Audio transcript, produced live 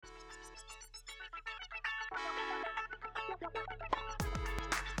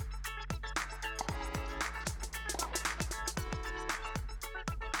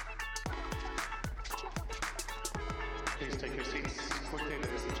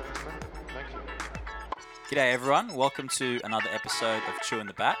G'day everyone, welcome to another episode of Chewing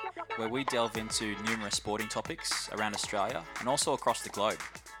the Bat, where we delve into numerous sporting topics around Australia and also across the globe.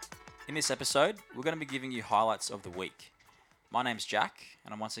 In this episode, we're going to be giving you highlights of the week. My name's Jack,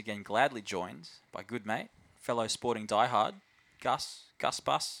 and I'm once again gladly joined by good mate, fellow sporting diehard, Gus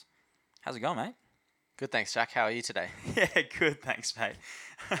Bus. How's it going, mate? Good, thanks, Jack. How are you today? Yeah, good, thanks, mate.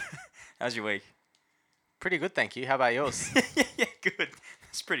 How's your week? Pretty good, thank you. How about yours? yeah, good.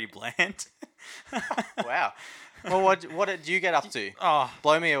 It's pretty bland. Wow. Well, what did you get up to? Oh,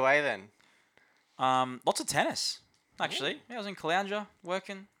 Blow me away then. lots of tennis, actually. Yeah, I was in Caloundra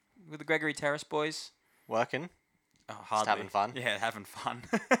working with the Gregory Terrace boys. Working. Oh, hardly. having fun. Yeah, having fun.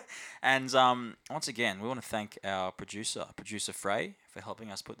 And once again, we want to thank our producer Frey, for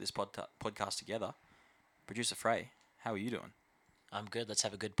helping us put this podcast together. Producer Frey, how are you doing? I'm good. Let's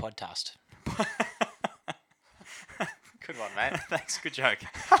have a good podcast. Good one, mate. Thanks, good joke.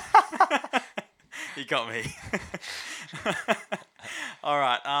 You got me. All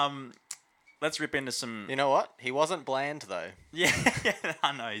right, let's rip into some... You know what? He wasn't bland, though. Yeah,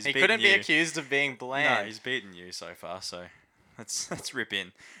 I know, he's He beaten couldn't be you. accused of being No, bland. he's beaten you so far, so let's rip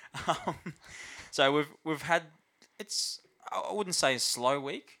in. So we've had, it's, I wouldn't say a slow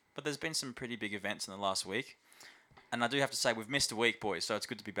week, but there's been some pretty big events in the last week. And I do have to say, we've missed a week, boys, so it's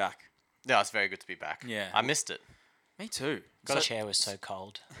good to be back. Yeah, it's very good to be back. Yeah. I missed it. Me too. The chair was so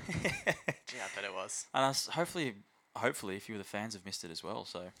cold. Yeah, I bet it was. And hopefully, a few of the fans have missed it as well,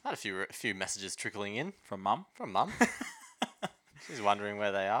 so I had a few messages trickling in from Mum. from Mum. She's wondering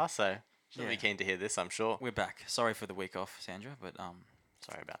where they are, so she'll be Yeah. keen to hear this, I'm sure. We're back. Sorry for the week off, Sandra, but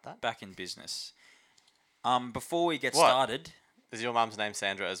Sorry about that. back in business. Before we get What? started... Is your mum's name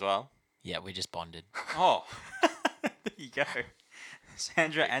Sandra as well? Yeah, we just bonded. Oh, there you go.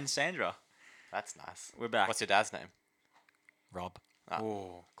 Sandra and Sandra. That's nice. We're back. What's your dad's name? Rob. Ah.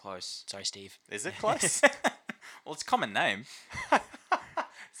 Oh, close. Sorry, Steve. Is it close? Well, it's a common name.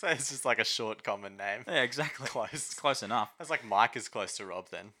 So it's just like a short common name. Yeah, exactly. Close. It's close enough. That's like Mike is close to Rob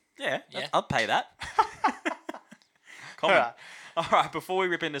then. Yeah, Yeah. I'll pay that. Common. Alright. All right, before we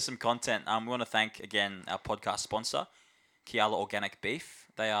rip into some content, we want to thank, again, our podcast sponsor, Kiala Organic Beef.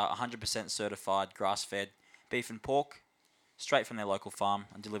 They are 100% certified grass-fed beef and pork, straight from their local farm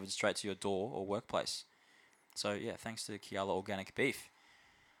and delivered straight to your door or workplace. So, yeah, thanks to Kiala Organic Beef.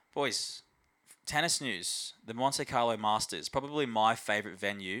 Boys, tennis news. The Monte Carlo Masters, probably my favourite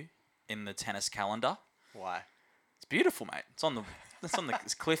venue in the tennis calendar. Why? It's beautiful, mate. It's on the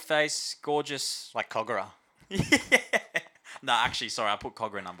it's cliff face, gorgeous. Like Kogarah. Yeah. No, actually, sorry, I put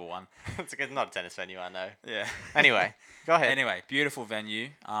Cogra number one. It's not a tennis venue, I know. Yeah. Anyway, go ahead. Anyway, beautiful venue.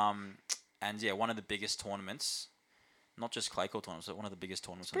 And yeah, one of the biggest tournaments. Not just clay court tournaments, but one of the biggest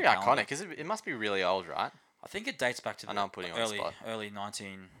tournaments. Pretty on the calendar. iconic. Is it? It must be really old, right? I think it dates back to I the know I'm putting you on the spot. early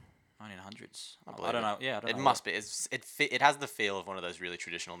 1900s. I I believe don't it. know. Yeah, I don't It know. must be. It has the feel of one of those really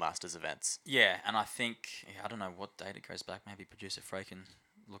traditional Masters events. Yeah, and I think I don't know what date it goes back. Maybe producer Frey can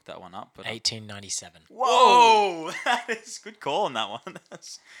look that one up. But 1897. whoa, that is good call on that one.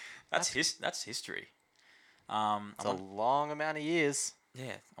 That's history. It's a long amount of years.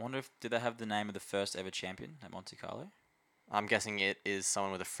 Yeah, I wonder if did they have the name of the first ever champion at Monte Carlo? I'm guessing it is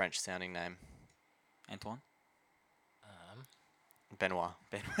someone with a French sounding name. Antoine. Benoit.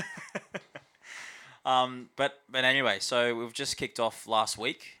 Ben. But anyway, so we've just kicked off last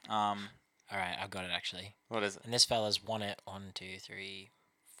week. All right, I've got it actually. What is it? And this fella's won it 1, 2, 3,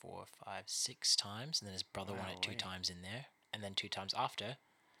 4, 5, 6 times. And then his brother won it 2 Wowee. times in there. And then 2 times after.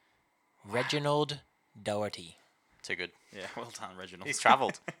 Reginald Doherty. Too good. Yeah, well done, Reginald. He's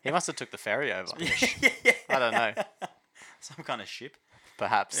travelled. He must have took the ferry over. I don't know. Some kind of ship.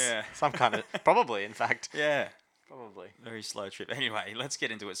 Perhaps. Yeah. Some kind of... Probably, in fact. Yeah, Probably. very slow trip. Anyway, let's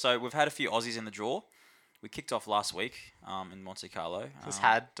get into it. So we've had a few Aussies in the draw. We kicked off last week in Monte Carlo. Was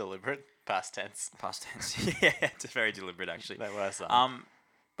had deliberate past tense. Past tense. Yeah, it's very deliberate actually. There were some.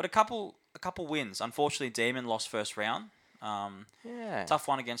 But a couple wins. Unfortunately, Demon lost first round. Yeah. Tough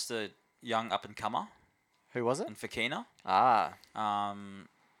one against the young up and comer Who was it? and Fakina. Ah.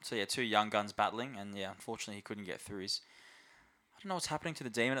 So yeah, 2 young guns battling, and yeah, unfortunately he couldn't get through. I don't know what's happening to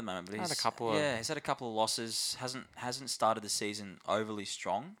the Demon at the moment, but Had a he's couple of- he's had a couple of losses. Hasn't started the season overly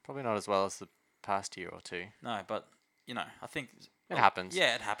strong. Probably not as well as the past year or two. No, but you know, I think It happens.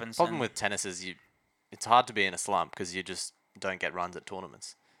 Yeah, it happens. Problem and- with tennis is it's hard to be in a slump because you just don't get runs at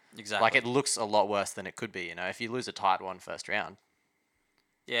tournaments. exactly Like it looks a lot worse than it could be. You know, if you lose a tight one first round,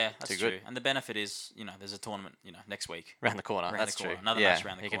 Yeah, that's Too true. good. And the benefit is, there's a tournament, next week. around the corner. Around the That's corner. true. Another yeah, match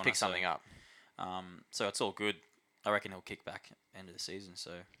around the you can corner, pick something so- up. So it's all good. I reckon he'll kick back end of the season.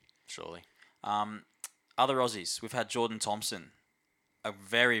 So, Surely. other Aussies, we've had Jordan Thompson, a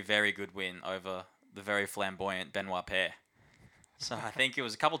very, very good win over the very flamboyant Benoit Paire. So I think it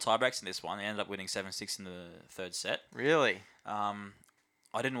was a couple tiebreaks in this one. He ended up winning 7-6 in the third set. Really?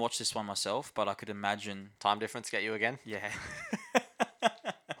 I didn't watch this one myself, but I could imagine. Time difference get you again? Yeah,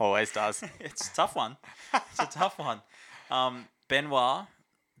 Always does. it's a tough one. It's a tough one. Benoit,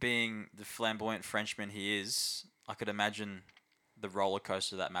 being the flamboyant Frenchman he is, I could imagine the roller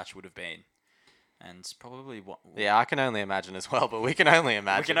coaster that match would have been, and probably what. Yeah, I can only imagine as well, but we can only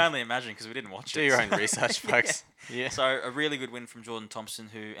imagine. We can only imagine because we didn't watch Do it. your own research, Yeah. folks. Yeah. So a really good win from Jordan Thompson,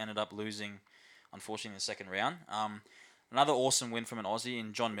 who ended up losing, unfortunately, in the second round. Another awesome win from an Aussie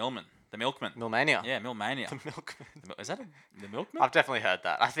in John Millman, the Milkman. Millmania. Yeah, Millmania. The Milkman. Is that the Milkman? I've definitely heard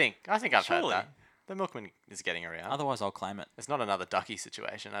that. I think I've Surely. heard that. The Milkman is getting around. Otherwise, I'll claim it. It's not another Ducky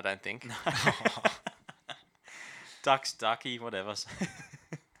situation, I don't think. Ducks, Ducky, whatever.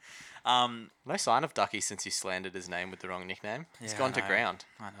 No sign of Ducky since you slandered his name with the wrong nickname. He's Yeah, gone I to know. ground.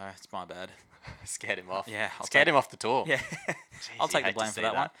 I know, it's my bad. Scared him off. Yeah, I'll Scared take- him off the tour. Yeah, I'll you take the hate to blame for see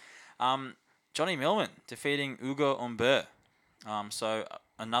that one. Johnny Millman defeating Hugo Humbert. So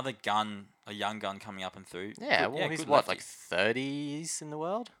another gun, a young gun coming up and through. Yeah, Good- well, he's good what, lefty. like 30s in the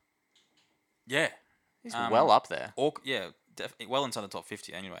world? Yeah, He's Um, well up there. well inside the top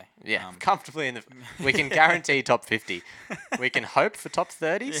 50 anyway. Yeah, comfortably in the. We can guarantee top 50. We can hope for top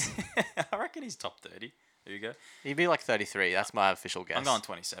 30s. Yeah, I reckon he's top 30. There you go. He'd be like 33. That's my official guess. I'm going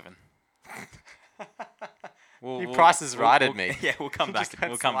 27. You Price is righted me. Yeah, we'll come back. Just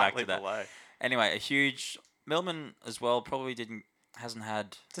went We'll come back to slightly that. below. Anyway, a huge Millman as well. Probably hasn't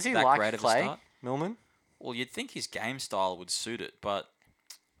had Does he that like great of a Clay, start. Millman? Well, you'd think his game style would suit it, but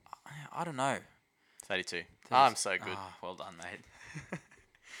I don't know. 32. I'm so good. Well done, mate.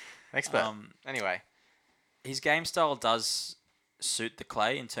 Expert. Anyway, His game style does suit the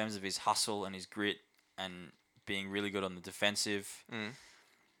Clay in terms of his hustle and his grit and being really good on the defensive.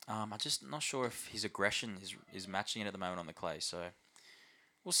 I'm just not sure if his aggression is matching it at the moment on the Clay. So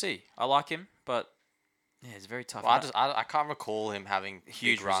we'll see. I like him, but yeah, it's very tough. well, I can't recall him having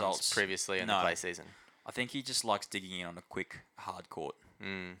Huge big runs results. previously in No. the play season. I think he just likes digging in on a quick, hard court.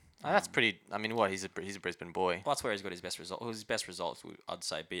 That's pretty. I mean, what? He's a Brisbane boy. Well, that's where he's got his best result. Well, his best results, I'd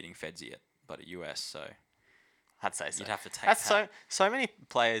say, beating Fedzi but at US. So I'd say so. you'd have to take That's that. so many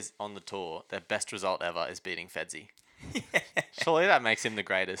players on the tour. Their best result ever is beating Fedzi. Surely that makes him the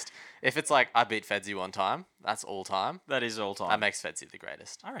greatest. If it's like I beat Fedzi one time, that's all time. That is all time. That makes Fedzi the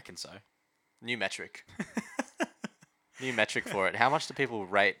greatest. I reckon so. New metric. New metric for it. How much do people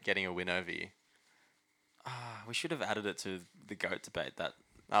rate getting a win over you? We should have added it to the GOAT debate. That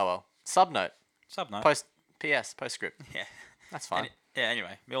Oh well. Subnote. sub note. Postscript. Yeah. That's fine.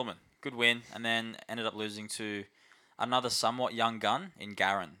 Anyway, Millman, good win, and then ended up losing to another somewhat young gun in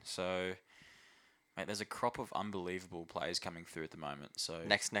Garin. So, mate, there's a crop of unbelievable players coming through at the moment. So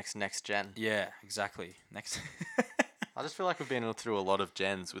Next gen. yeah, exactly. Next, I just feel like we've been through a lot of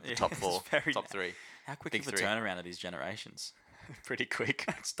gens with the Yeah, top it's four, very top na- three. how quick Big of a three. turnaround are these generations? Pretty quick.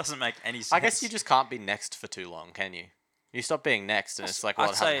 It just doesn't make any sense. I guess you just can't be next for too long, can you? You stop being next, and it's like, well,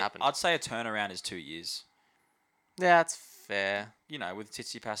 it hasn't happened. I'd say a turnaround is 2 years. Yeah, that's fair. You know, with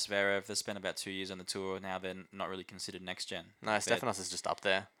Tsitsipas, Zverev, they spent about 2 years on the tour. Now they're not really considered next gen. No, They're- Stefanos is just up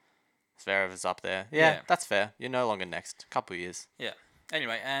there. Zverev is up there. Yeah, Yeah. that's fair. You're no longer next. Couple years. Yeah.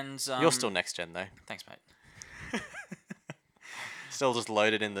 Anyway, and You're still next gen though. Thanks, mate. Still just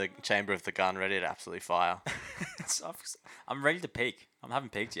loaded in the chamber of the gun, ready to absolutely fire. I'm ready to peak. I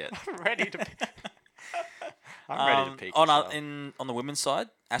haven't peaked yet. ready to. I'm ready to peak. On as well. on the women's side,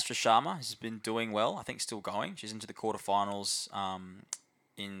 Astra Sharma has been doing well. I think still going. She's into the quarterfinals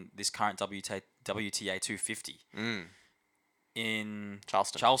in this current WTA 250 in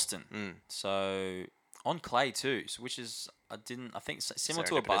Charleston. So on clay too, which is I think similar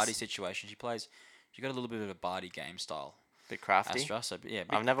to a Serendipitous. Barty situation. She got a little bit of a Barty game style. Bit crafty. Astra, so yeah,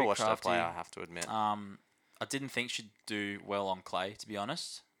 I've never bit watched her play. crafty. I have to admit. I didn't think she'd do well on clay, to be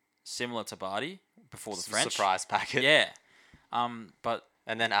honest. Similar to Barty before the French. Surprise packet. Yeah. But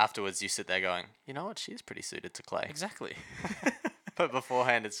And then afterwards, you sit there going, you know what? She's pretty suited to clay. exactly. But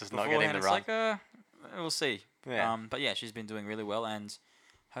beforehand, it's just not getting the Beforehand, run. it's like, we'll see. Yeah. But yeah, she's been doing really well and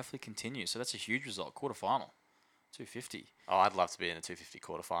hopefully continue. So that's a huge result. Quarterfinal, 250. Oh, I'd love to be in a 250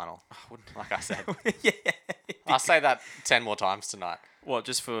 quarterfinal. Like I said. Yeah. I'll say that 10 more times tonight. What,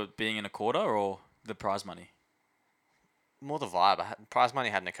 just for being in a quarter or the prize money? More the vibe. Prize money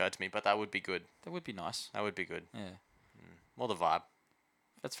hadn't occurred to me, but that would be good. That would be nice. That would be good. Yeah. More the vibe.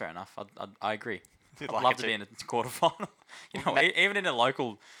 That's fair enough. I agree. You'd I'd like love it to too. be in a quarterfinal. You know, even in a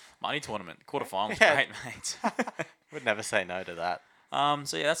local money tournament, quarterfinal's Yeah. great, mate. Would never say no to that.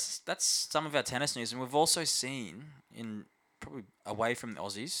 So yeah, that's some of our tennis news, and we've also seen in probably away from the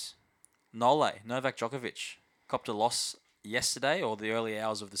Aussies, Novak Djokovic, copped a loss yesterday or the early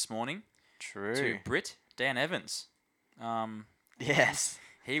hours of this morning True. to Brit Dan Evans. Yes.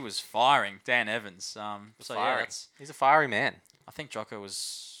 He was firing Dan Evans. So yeah, Fiery. that's, He's a fiery man. I think Jocko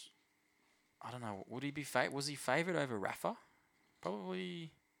was. I don't know. Would he be was he favoured over Rafa?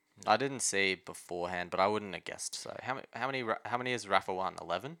 Probably. I didn't see beforehand, but I wouldn't have guessed. So how many has Rafa won?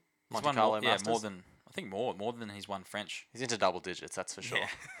 11. He's Monte won Carlo more, yeah, Masters. more than I think more than he's won French. He's into double digits. That's for sure. Yeah,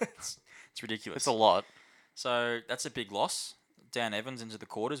 it's ridiculous. It's a lot, So that's a big loss. Dan Evans into the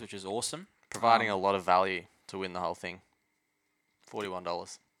quarters, which is awesome. providing a lot of value to win the whole thing. $41. Oh,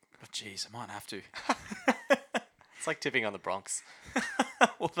 jeez, I might have to. It's like tipping on the Bronx.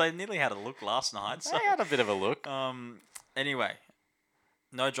 Well, they nearly had a look last night. So They had a bit of a look. anyway,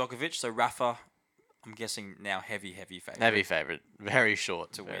 no Djokovic. So Rafa, I'm guessing now heavy favourite. Heavy favourite. Very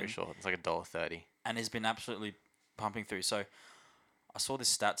short. To Very win. short. It's like $1.30. And has been absolutely pumping through. So I saw this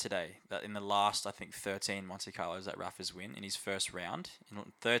stat today that in the last, I think, 13 Monte Carlos that Rafa's win in his first round, in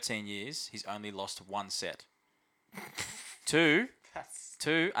 13 years, he's only lost one set. to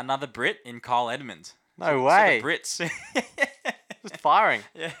another Brit in Kyle Edmund. No way. So the Brits. Just firing.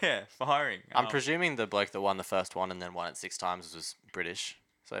 Yeah, firing. I'm presuming the bloke that won the first one and then won it 6 times was British.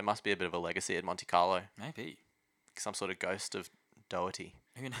 So it must be a bit of a legacy at Monte Carlo. Maybe. Some sort of ghost of Doherty.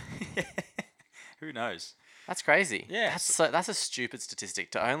 Who knows? That's crazy. Yeah. That's a stupid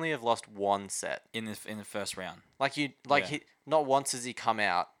statistic to only have lost one set. In the first round. Yeah. Yeah. Not once has he come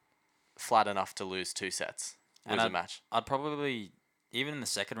out flat enough to lose 2 sets. And Lose a match. I'd probably, even in the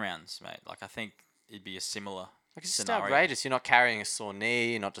second rounds, mate, like I think it'd be a similar Like, it's just scenario. outrageous. You're not carrying a sore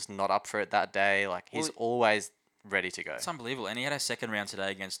knee. You're not up for it that day. Like, he's Well, always ready to go. It's unbelievable. And he had a second round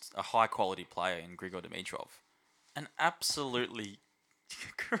today against a high quality player in Grigor Dimitrov. And absolutely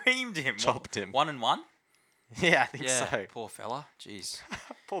creamed him. Chopped him. 1-1? Yeah, I think Yeah. so. Poor fella. Jeez.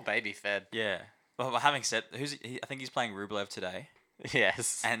 Poor baby Fed. Yeah. But having said, I think he's playing Rublev today.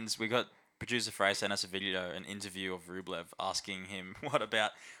 Yes. And we got producer Frey sent us an interview of Rublev asking him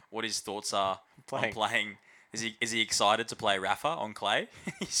what his thoughts are on playing. Is he excited to play Rafa on clay?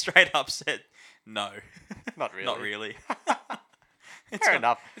 He straight up said, no. Not really. Not really. Fair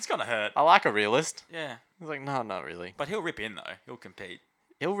enough. It's gonna hurt. I like a realist. Yeah. He's like, no, not really. But he'll rip in though. He'll compete.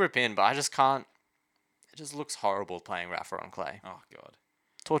 He'll rip in, but I just can't. It just looks horrible playing Rafa on clay. Oh god.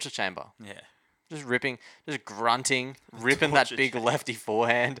 Torture chamber. Yeah. Just ripping, just grunting, ripping that torture big chamber. lefty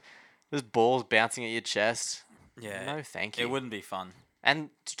forehand. There's balls bouncing at your chest. Yeah. No, thank you. It wouldn't be fun. And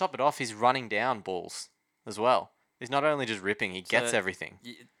to top it off, he's running down balls as well. He's not only just ripping, he gets So- everything.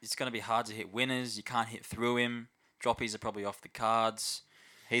 It's gonna be hard to hit winners. You can't hit through him. Droppies are probably off the cards.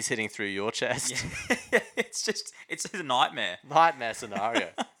 He's hitting through your chest. Yeah. it's a nightmare. Nightmare scenario.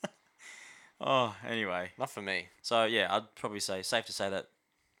 Oh, anyway. Not for me. So yeah, I'd probably say safe to say that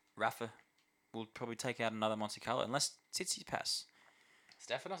Rafa will probably take out another Monte Carlo unless Tsitsipas.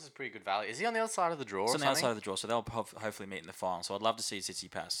 Stefanos is pretty good value. Is he on the other side of the draw It's or on the something? outside of the draw, so they'll hopefully meet in the final. So I'd love to see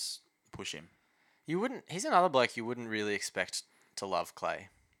Tsitsipas push him, You wouldn't. He's another bloke you wouldn't really expect to love clay.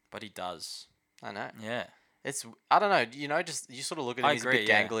 but he does. I know. Yeah. It's. I don't know. Just you sort of look at him. I He's a agree, bit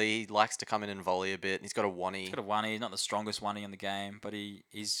yeah. gangly. He likes to come in and volley a bit. He's got a one-e. He's got a one. He's not the strongest one in the game, but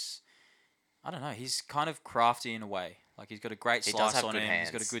he's. I don't know. He's kind of crafty in a way. Like he's got a great He does slice have on good him. He's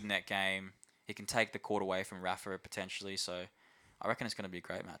got a hands. good net game. He can take the court away from Rafa potentially. So, I reckon it's going to be a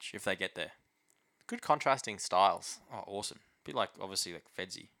great match if they get there. Good contrasting styles. Oh, awesome. Bit like obviously like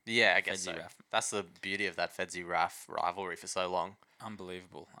Fedzi. Yeah, I guess Fedzi so. Raf. That's the beauty of that Fedzi Raf rivalry for so long.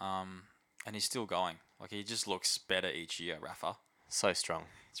 Unbelievable. And he's still going. Like he just looks better each year, Rafa. So strong.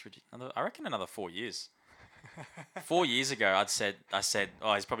 It's ridiculous. I reckon another 4 years. 4 years ago, I said,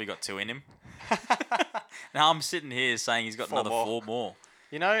 oh, he's probably got 2 in him. Now I'm sitting here saying he's got 4 another more. 4 more.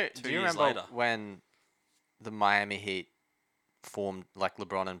 You know, 2 do you years remember later. when the Miami Heat formed, like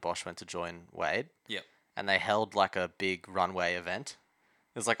LeBron and Bosch went to join Wade? Yep. And they held like a big runway event.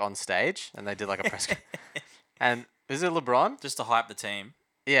 It was like on stage and they did like a press And is it LeBron? Just to hype the team.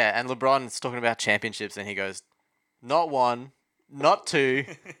 Yeah, and LeBron's talking about championships and he goes, not 1, not 2,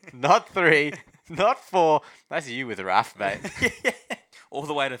 not 3, not 4. That's you with Raf, mate. All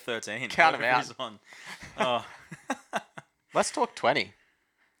the way to 13. Count 'em Whatever out. he's on. Oh, Let's talk 20.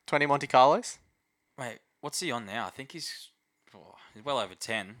 20 Monte Carlos? wait, what's he on now? I think he's well over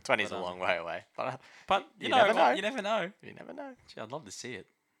 10. 20 is but, a long way away. But You know, never know. You never know. You never know. Gee, I'd love to see it.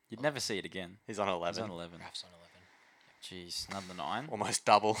 You'd never see it again. He's on He's 11. on 11. Raf's on 11. Jeez, another 9. Almost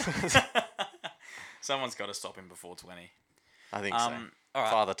double. Someone's got to stop him before 20. I think so. All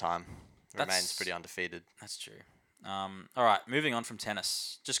right. Father Time That's- remains pretty undefeated. That's true. All right, moving on from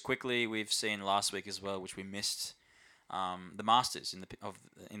tennis. Just quickly, we've seen last week as well, which we missed. the Masters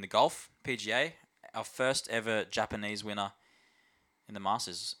in the golf PGA. Our first ever Japanese winner in the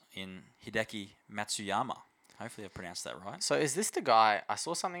Masters in Hideki Matsuyama. Hopefully I pronounced that right. So is this the guy? I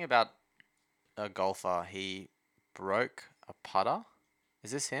saw something about a golfer. He broke a putter.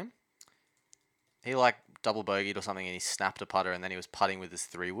 Is this him? He like double bogeyed or something, and he snapped a putter, and then he was putting with his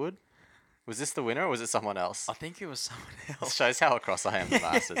 3-wood. Was this the winner, or was it someone else? I think it was someone This else. shows how across I am the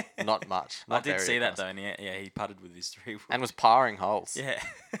Masters. Not much. I Not did very see that across. though, and yeah, he putted with his 3-wood. And was parring holes. Yeah.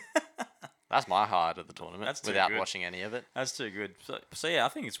 That's my highlight of the tournament. That's too without good. watching any of it. That's too good. So yeah, I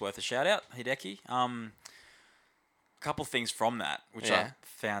think it's worth a shout out, Hideki. A couple things from that, which I Yeah.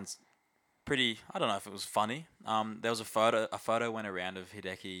 found pretty. I don't know if it was funny. There was a photo went around of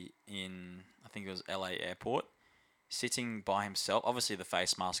Hideki in, I think it was LA airport, sitting by himself. Obviously the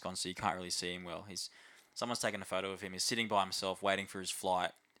face mask on, so you can't really see him well. Someone's taken a photo of him. He's sitting by himself, waiting for his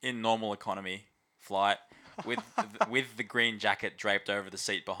flight in normal economy flight with with the green jacket draped over the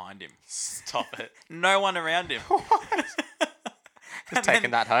seat behind him. Stop it. No one around him. Just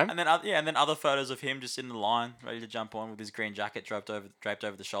taking that home? And then and then other photos of him just in the line, ready to jump on with his green jacket draped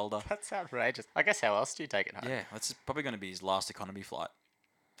over the shoulder. That's outrageous. I guess how else do you take it home? Yeah, that's probably going to be his last economy flight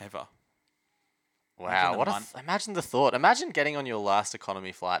ever. Wow. the What mon- imagine the thought. Imagine getting on your last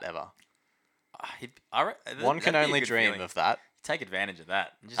economy flight ever. One can only dream of that. Take advantage of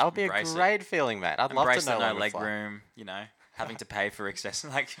that. And just That would be a embrace it. great feeling, mate. I'd love Embrace to know the no longer leg flight. room. Having to pay for excess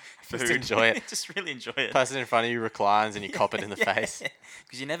food. Just enjoy it. Just really enjoy it. Person in front of you reclines and you cop it in the face.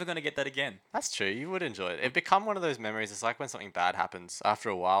 Because you're never going to get that again. That's true. You would enjoy it. It'd become one of those memories. It's like when something bad happens. After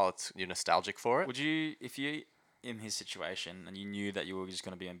a while, you're nostalgic for it. Would you, if you in his situation and you knew that you were just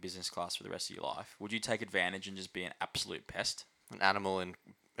going to be in business class for the rest of your life, would you take advantage and just be an absolute pest? An animal in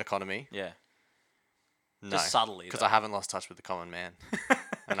economy? Yeah. No. Just subtly. Because though. I haven't lost touch with the common man.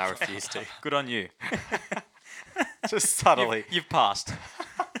 And I refuse to. Good on you. Just subtly. You've passed.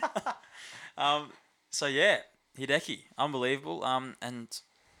 So yeah, Hideki, unbelievable. And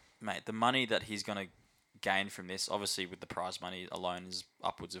mate, the money that he's gonna gain from this, obviously with the prize money alone, is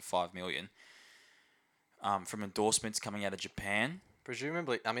upwards of 5 million. From endorsements coming out of Japan.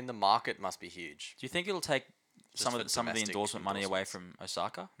 Presumably, I mean, the market must be huge. Do you think it'll take Just some for of the domestic endorsement money away endorsements. from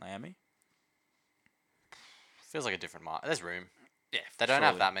Osaka, Naomi? Feels like a different market. There's room. Yeah, They don't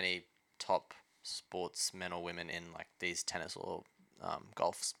have that many top sportsmen or women in like these tennis or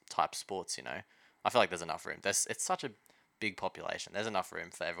golf type sports. I feel like there's enough room. It's such a big population. There's enough room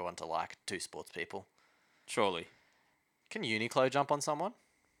for everyone to like two sports people. Surely. Can Uniqlo jump on someone?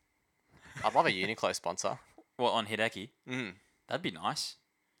 I'd love a Uniqlo sponsor. Well, on Hideki, Mm. that'd be nice.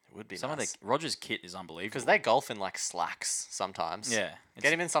 It would be Some nice. of the Rogers kit is unbelievable. Because they golf in like slacks sometimes. yeah.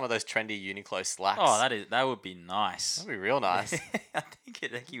 Get him in some of those trendy Uniqlo slacks. Oh, that would be nice. That'd be real nice. I think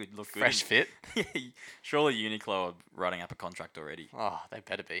Hideki would look good. Fresh fit. Yeah, surely Uniqlo are writing up a contract already. Oh, they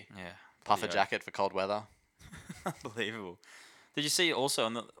better be. Yeah. Puffer bloody jacket for cold weather. oath. Unbelievable. Did you see also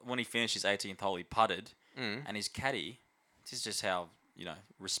when he finished his 18th hole, he putted, Mm. and his caddy, this is just how,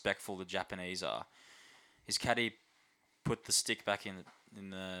 respectful the Japanese are. His caddy put the stick back in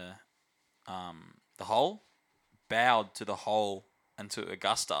the hole, bowed to the hole and to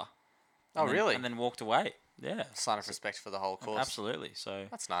Augusta. Oh, and then- really? And then walked away. Yeah. Sign of respect for the whole course. Absolutely. So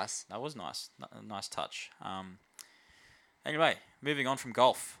That's nice. that was nice. A nice touch. Anyway, moving on from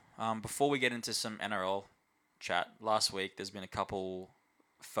golf. Before we get into some NRL chat, last week there's been a couple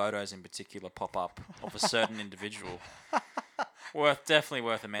photos in particular pop up of a certain individual. Definitely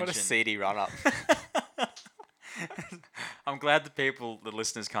worth a mention. What a seedy run up. I'm glad the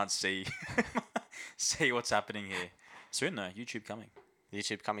listeners can't see what's happening here. Soon though, YouTube coming.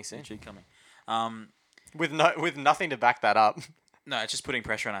 YouTube coming soon. YouTube coming. With nothing to back that up. No, it's just putting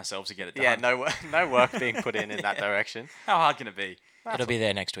pressure on ourselves to get it done. Yeah, no work being put in that Yeah. direction. How hard can it be? It'll be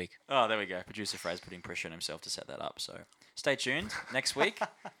there next week. Oh, there we go. Producer Fraser putting pressure on himself to set that up. So stay tuned. Next week,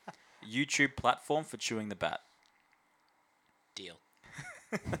 YouTube platform for chewing the bat. Deal.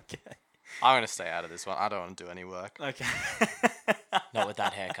 Okay. I'm going to stay out of this one. I don't want to do any work. Okay. Not with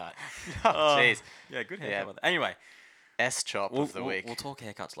that haircut. Oh, jeez. Yeah, good Yeah. haircut. Anyway, S-chop of the week. We'll talk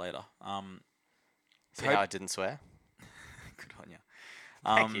haircuts later. See how I didn't swear? Good on you.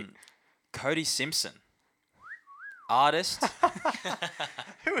 Thank you. Cody Simpson, artist,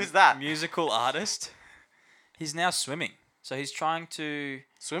 Who is that? musical artist. He's now swimming. So he's trying to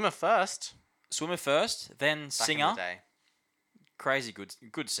Swimmer first. swimmer first, then Back in singer. the day. Crazy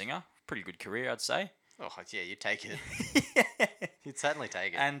good singer. Pretty good career, I'd say. Oh, yeah, you'd take it. You'd certainly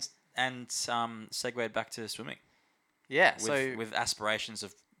take it. and segued back to swimming yeah, with aspirations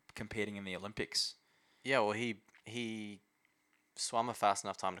of competing in the Olympics. yeah, well, he swam a fast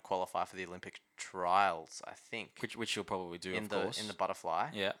enough time to qualify for the Olympic trials, I think, which you'll probably do, in of the course. in the butterfly.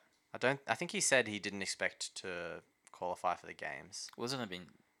 Yeah. I think he said he didn't expect to qualify for the games. Well, hasn't it been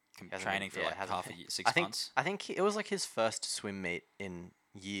Hasn't training been- for yeah, like hasn't half a been. year, 6 months? I think it was like his first swim meet in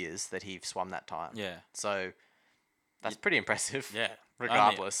years that he swum that time. Yeah. So that's pretty impressive. Yeah. Only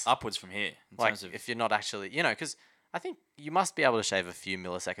Regardless. upwards from here. In Like terms of, if you're not actually, because I think you must be able to shave a few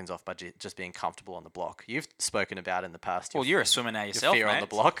milliseconds off by just being comfortable on the block. You've spoken about in the past. well, you're a swimmer now your yourself, fear mate. on the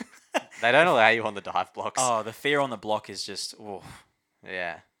block. They don't allow you on the dive blocks. Oh, the fear on the block is just, oh,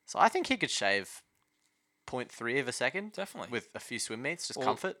 Yeah. So I think he could shave 0.3 of a second definitely. with a few swim meets, just Well,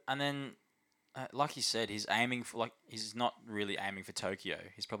 comfort. And then, like you said, he's aiming for he's not really aiming for Tokyo.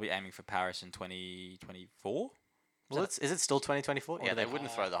 He's probably aiming for Paris in 2024. Well, is it still 2024? Or Yeah, do they they-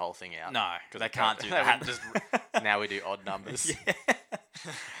 wouldn't throw the whole thing out. No, 'Cause they can't do they that. wouldn't just now we do odd numbers. Yeah.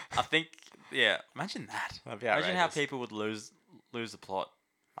 I think, yeah. Imagine that. That'd be Imagine how outrageous. people would lose the plot.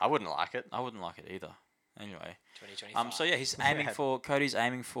 I wouldn't like it. I wouldn't like it either. Anyway, 2025. so yeah, he's aiming Yeah. for Cody's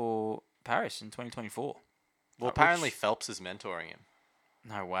aiming for Paris in 2024. Well, Which- apparently Phelps is mentoring him.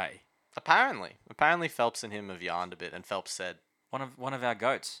 No way. Apparently Phelps and him have yarned a bit, and Phelps said, One of our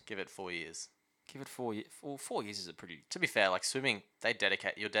goats. "Give it 4 years." Give it 4 years. 4 years is a pretty. To be fair, like swimming,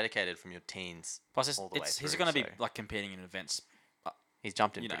 you're dedicated from your teens. Plus, all the way he's through, going to be so- like competing in events. He's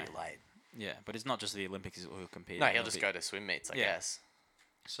jumped in You know. pretty late. Yeah, but it's not just the Olympics he'll compete. No, in, he'll just go to swim meets, I Yeah. guess.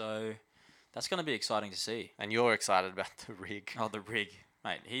 So that's going to be exciting to see. And you're excited about the rig. Oh, the rig,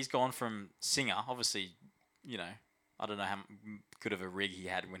 mate. He's gone from singer, obviously. I don't know how good of a rig he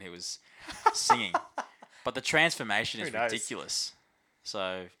had when he was singing, but the transformation is Who knows? ridiculous.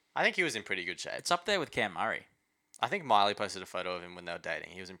 So I think he was in pretty good shape. it's up there with Cam Murray. I think Miley posted a photo of him when they were dating.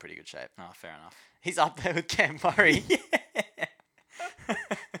 He was in pretty good shape. Oh, fair enough. He's up there with Cam Murray.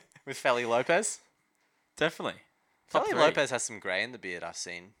 With Feli Lopez. Definitely. Top Feli three. Lopez has some grey in the beard I've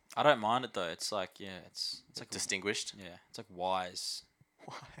seen. I don't mind it though. It's like it's like Distinguished. yeah, it's like wise.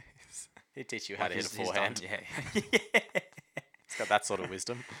 Wise. He'd teach you how Like to hit a he's done- forehand. Yeah. He's got that sort of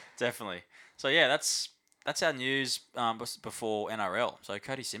wisdom. Definitely. So yeah, that's our news before NRL. So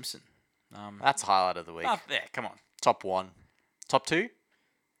Cody Simpson. That's the highlight of the week. Yeah, come on. Top 1. Top 2?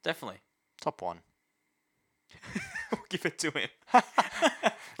 Definitely. Top 1. We'll give it to him.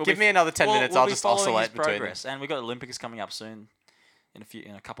 Give me another 10 minutes. I'll just oscillate between them. progress. And we've got Olympics coming up soon,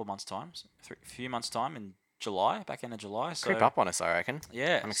 in a couple of months' time, a few months' time in July, back end of July. So Creep up on us, I reckon.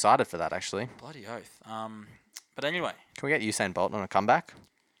 yeah, I'm excited for that, actually. bloody oath. But anyway, Can we get Usain Bolt on a comeback?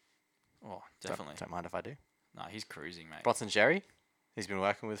 oh, definitely. Don't mind if I do. No, he's cruising, mate. Bronson Jerry? He's been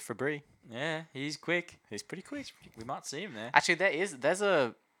working with Fabry. Yeah, he's quick. He's pretty quick. We might see him there. Actually, there's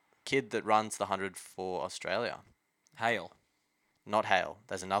a kid that runs the 100 for Australia. Hale. Not Hale.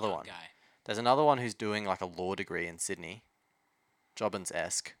 There's another Young one. guy. There's another one who's doing like a law degree in Sydney.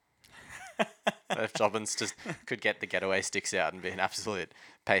 Jobbins-esque. If Jobbins just could get the getaway sticks out and be an absolute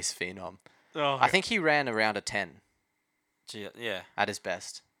pace phenom. Oh, I think he ran around a 10 yeah. at his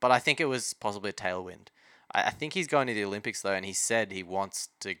best. But I think it was possibly a tailwind. I think he's going to the Olympics though, and he said he wants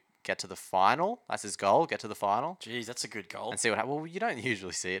to get to the final. That's his goal, get to the final. Jeez, that's a good goal. And see what happens. Well, you don't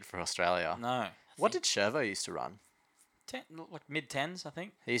usually see it for Australia. No. What did Shervo used to run? Like mid-10s, I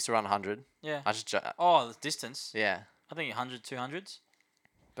think. He used to run 100. Yeah. I just Oh, the distance. yeah, I think 100, 200s.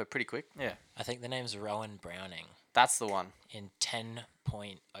 but pretty quick. Yeah. I think the name's Rowan Browning That's the one. in 10.05.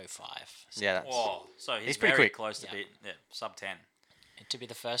 Yeah, that's, Whoa. So he's pretty very quick. close to Yeah. beat sub 10. And to be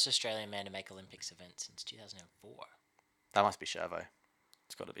the first Australian man to make Olympics event since 2004. that must be Shervo.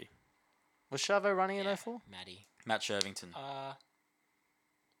 It's got to be. Was Shervo running in Yeah, 04? Maddie. Matt Shervington.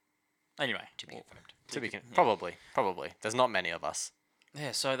 Anyway. To be confirmed. Probably. There's not many of us.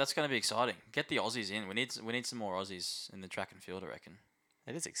 Yeah, so that's going to be exciting. Get the Aussies in. We need some more Aussies in the track and field, I reckon.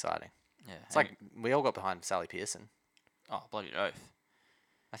 It is exciting. Yeah. It's like we all got behind Sally Pearson. Oh, bloody oath.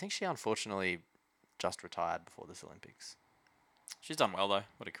 I think she unfortunately just retired before this Olympics. She's done well though.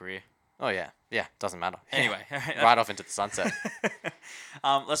 What a career. Oh yeah, doesn't matter. Anyway, right off into the sunset.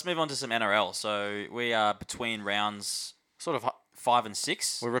 let's move on to some NRL. So we are between rounds Sort of. 5 and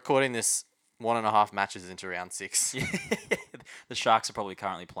 6. We're recording this 1.5 matches into round 6. The Sharks are probably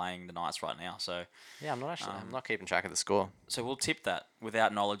currently playing the Knights right now. So Yeah, I'm not keeping track of the score. we'll tip that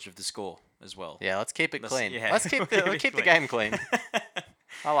without knowledge of the score as well. Yeah, let's keep it Let's- clean. yeah, Let's keep we'll the keep it keep the clean. game clean.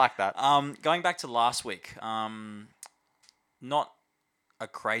 I like that. Going back to last week, not a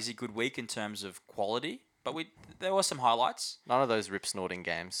crazy good week in terms of quality, but there were some highlights. None of those rip snorting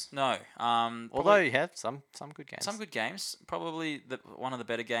games. No, Although probably you had some good games. some good games. Probably one of the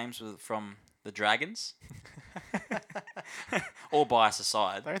better games was from the Dragons. All bias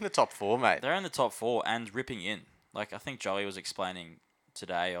aside, They're in the top 4, mate. they're in the top 4 and ripping in. Like I think Joey was explaining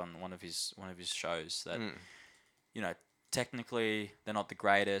today on one of his shows that Mm. you know technically they're not the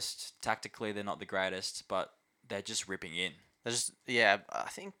greatest, tactically they're not the greatest, but they're just ripping in There's just, yeah, I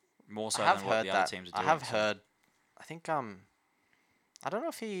think more so I have than what heard the that. other teams are I doing. have so- heard. I think I don't know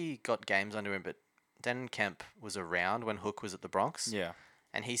if he got games under him, but Den Kemp was around when Hook was at the Bronx, Yeah,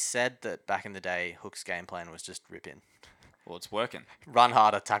 and he said that back in the day, Hook's game plan was just rip in, well, it's working. run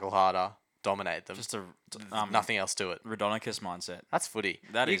harder, tackle harder, dominate them. Just a Nothing else to it. Radonicus mindset. That's footy.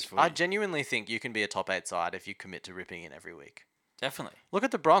 That You- is I footy. genuinely think you can be a top 8 side if you commit to ripping in every week. Definitely. Look at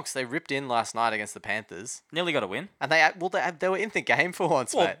the Bronx. They ripped in last night against the Panthers, Nearly got a win. and they were in the game for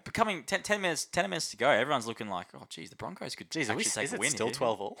once, Well, mate. becoming 10 minutes to go. Everyone's looking like, oh, geez, the Broncos could Jeez, actually take is a it win still here.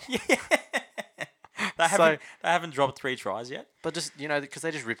 12-all? Yeah. They haven't dropped 3 tries yet. But just because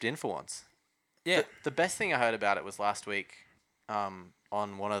they just ripped in for once. Yeah. The best thing I heard about it was last week, on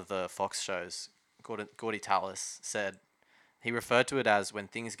one of the Fox shows. Gordy Tallis said he referred to it as when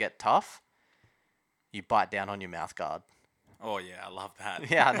things get tough, you bite down on your mouth guard. Oh yeah, I love that.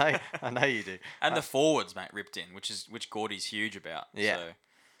 Yeah, I know you do. And the forwards, mate, ripped in, which Gordy's huge about. Yeah. So,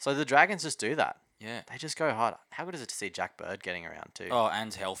 So the Dragons just do that. yeah. They just go hard. How good is it to see Jack Bird getting around too? Oh,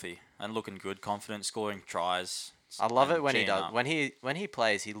 and healthy and looking good, confident, scoring tries. I love and it when he G'ing does. up. When he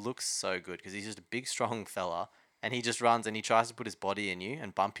plays, he looks so good because he's just a big, strong fella, and he just runs and he tries to put his body in you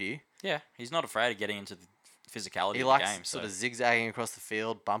and bump you. Yeah, he's not afraid of getting into the physicality He of likes the game. sort So of zigzagging across the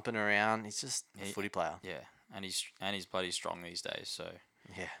field, bumping around. He's just a He- footy player. yeah, and he's bloody strong these days. So.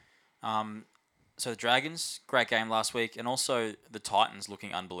 Yeah. So the Dragons, great game last week, and also the Titans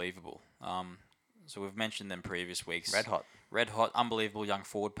looking unbelievable. So we've mentioned them previous weeks. Red hot, unbelievable young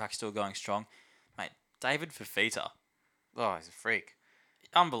forward pack still going strong. Mate, David Fafita, Oh, he's a freak.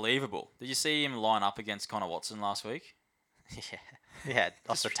 unbelievable. Did you see him line up against Connor Watson last week? Yeah. Yeah,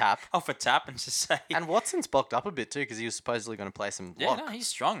 off the tap. Off a tap and just say... And Watson's bulked up a bit too because he was supposedly going to play some yeah, block. no, he's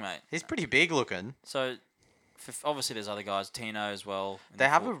strong, mate. He's pretty big looking. So, obviously there's other guys, Tino as well. in They the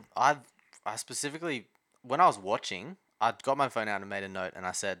have for- I specifically, when I was watching, I got my phone out and made a note and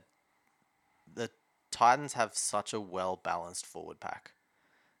I said, the Titans have such a well-balanced forward pack.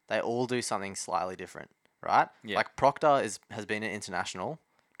 They all do something slightly different, right? Yeah. Like Proctor has been an international,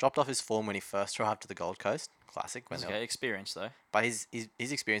 dropped off his form when he first arrived to the Gold Coast. Classic. That's okay, experience though. But his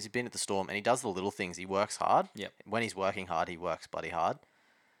experience, he's been at the Storm and he does the little things. He works hard. Yep. When he's working hard, he works bloody hard.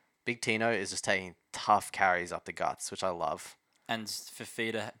 Big Tino is just taking tough carries up the guts, which I love. And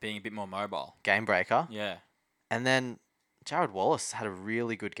Fafita being a bit more mobile. Game breaker. Yeah. And then Jared Wallace had a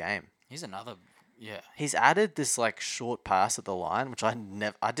really good game. He's another... Yeah. He's added this like short pass at the line, which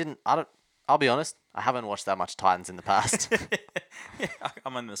I'll be honest, I haven't watched that much Titans in the past. Yeah,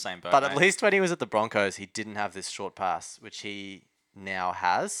 I'm in the same boat. But at mate. least when he was at the Broncos, he didn't have this short pass, which he now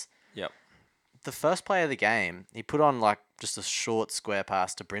has. Yep. The first play of the game, he put on like just a short square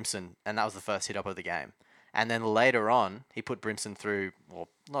pass to Brimson, and that was the first hit up of the game. And then later on, he put Brimson through, well,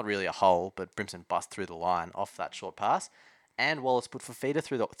 not really a hole, but Brimson bust through the line off that short pass, and Wallace put Fafita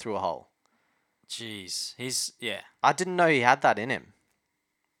through a hole. Jeez. Yeah. I didn't know he had that in him.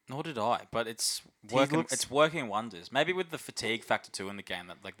 Nor did I, but it's He working. looks- It's working wonders. Maybe with the fatigue factor too in the game,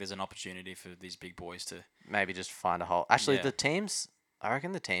 that like there's an opportunity for these big boys to. Maybe just find a hole. Actually, Yeah. I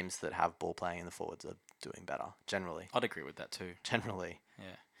reckon the teams that have ball playing in the forwards are doing better generally. I'd agree with that too. Generally. Yeah.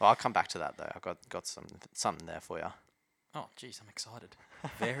 Well, I'll come back to that though. I've got something there for you. Oh, jeez, I'm excited.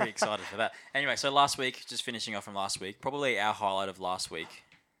 Very excited for that. Anyway, so last week, just finishing off from last week, probably our highlight of last week.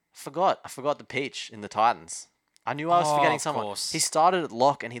 I forgot the peach in the Titans. I knew I was forgetting of someone. course. He started at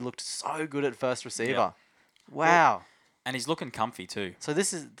lock and he looked so good at first receiver. Wow. And he's looking comfy too. So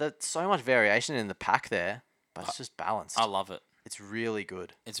that's so much variation in the pack there, but it's just balanced. I love it. It's really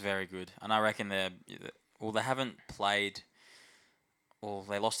good. It's very good. And I reckon they haven't played, well,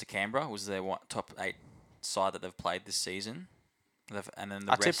 they lost to Canberra. Was their top 8 side that they've played this season. And then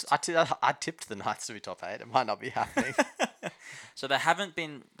the rest. I tipped the Knights to be top 8. It might not be happening. So the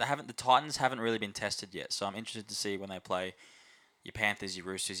Titans haven't really been tested yet. So I'm interested to see when they play your Panthers, your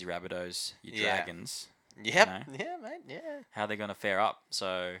Roosters, your Rabbitohs, your Yeah. Dragons, Yep. know? Yeah, mate. Yeah. how they're going to fare up.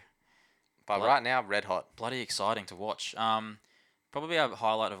 So But Blood- right now, red hot. bloody exciting to watch. Probably our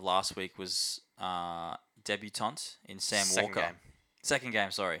highlight of last week was debutant in Sam Second Walker. game. Second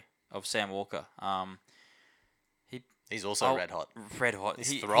game, sorry, of Sam Walker. He's also Oh, red hot. Red hot.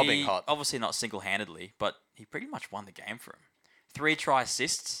 He's throbbing hot. Obviously not single-handedly, but he pretty much won the game for him. 3 try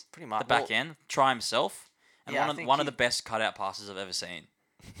assists. Pretty much. The back end, try himself, and Yeah, I one think of the best cutout passes I've ever seen.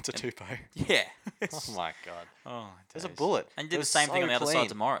 to Tupou. Yeah. Oh my god. Oh, It was a days. bullet. And It did the was same thing so on the other clean. side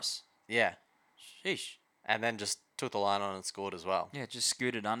to Morris. Yeah. Sheesh. And then just took the line on and scored as well. Yeah, just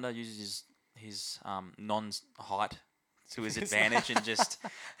scooted under, used his non-height to his advantage and just.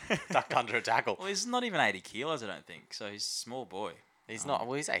 Ducked under a tackle. Well, he's not even 80 kilos, I don't think. So he's a small boy. He's not.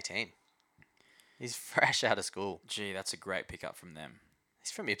 Well, he's 18. He's fresh out of school. Gee, that's a great pickup from them.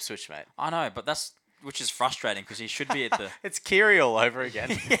 He's from Ipswich, mate. I know, but which is frustrating because he should be at the. It's Kiri all over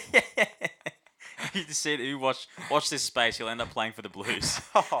again. You just see it. You watch this space. He'll end up playing for the Blues.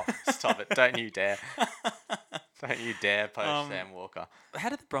 Oh, stop it! Don't you dare! Don't you dare poach Sam Walker. How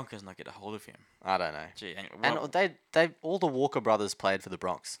did the Broncos not get a hold of him? I don't know. Gee, And they all the Walker brothers played for the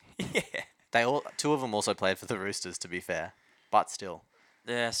Bronx. yeah. Two of them also played for the Roosters, to be fair, but still.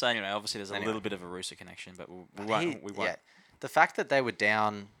 Yeah. So anyway, obviously there's a Anyway. little bit of a Rooster connection, but we won't. Yeah, the fact that they were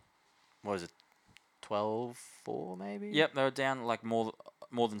down, what was it, 12-4 maybe? Yep, they were down like more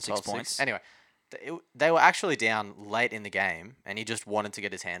than 6 12-6. points. Anyway, they were actually down late in the game, and he just wanted to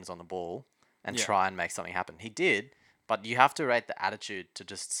get his hands on the ball and Yeah. try and make something happen. He did, but you have to rate the attitude to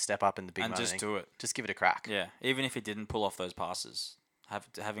just step up in the big and moment. just do it. Just give it a crack. Yeah, even if he didn't pull off those passes,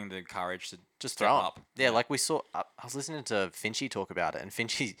 having the courage to Just step throw 'em. up. Yeah, like we saw. I was listening to Finchy talk about it, and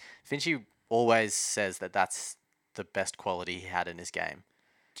Finchy always says that that's the best quality he had in his game.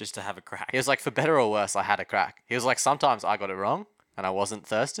 just to have a crack. He was like, for better or worse, I had a crack. He was like, sometimes I got it wrong, and I wasn't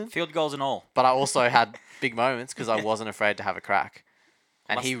Thurston, Field goals and all. but I also had big moments because I wasn't afraid to have a crack.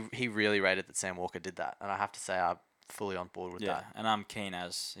 And Must- he really rated that Sam Walker did that, and I have to say I'm fully on board with Yeah, that. and I'm keen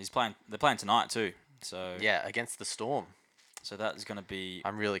as he's playing. They're playing tonight too. So Yeah, against the Storm, So that is going to be.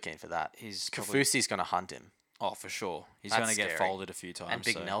 I'm really keen for that. He's probably, Kafusi's going to hunt him, oh, for sure. He's That's going to get scary. folded a few times. and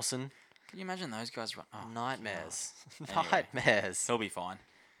Big so- Nelson, Can you imagine those guys run? Oh, nightmares, Anyway. nightmares. he'll be fine.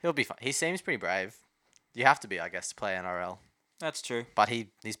 He'll be fine. He seems pretty brave. You have to be, I guess, to play NRL. That's true. But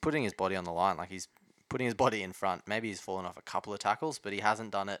he's putting his body on the line. Like, he's putting his body in front. Maybe he's fallen off a couple of tackles, but he hasn't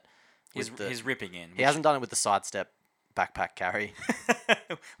done it with He's ripping in. he hasn't done it with the sidestep backpack carry,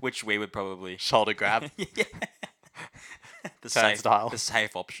 which we would probably. shoulder grab. Yeah. the safe, Turnstile. the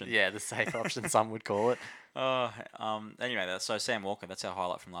safe option. Yeah, the safe option, some would call it. Anyway, so Sam Walker, that's our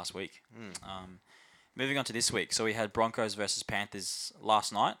highlight from last week. Hmm. Moving on to this week. So we had Broncos versus Panthers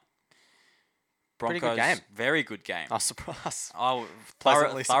last night. Pretty Broncos, good game. Very good game. I was surprised. I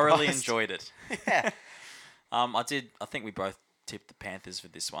Pleasantly thoroughly surprised. enjoyed it. Yeah. I think we both tipped the Panthers for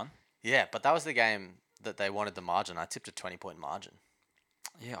this one. Yeah, but that was the game that they wanted the margin. I tipped a 20-point margin.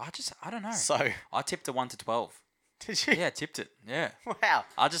 Yeah, I don't know. So, I tipped a 1 to 12. did you? Yeah, tipped it. Yeah. Wow.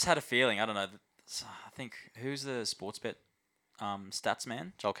 I just had a feeling. I don't know. I think who's the sports bet stats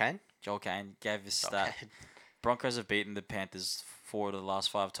man? Joel Kane? Joel Kane gave this Joel stat. Kane. Broncos have beaten the Panthers 4 of the last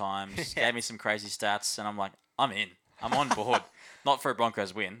 5 times. Yeah. Gave me some crazy stats, and I'm like, I'm in. I'm on board. Not for a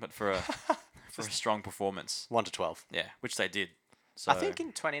Broncos win, but for a strong performance. 1 to 12. Yeah, which they did. So I think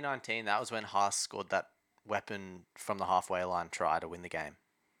in 2019, that was when Haas scored that weapon from the halfway line try to win the game.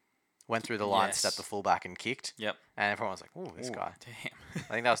 Went through the line, Yes. stepped the fullback and kicked. Yep. And everyone was like, "Ooh, this Ooh, guy." Damn.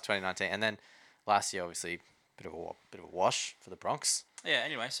 I think that was 2019. And then last year, obviously, bit of a wash for the Bronx. Yeah.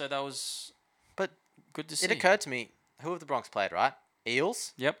 Anyway, so that was But good to see. it occurred to me, who have the Bronx played, right?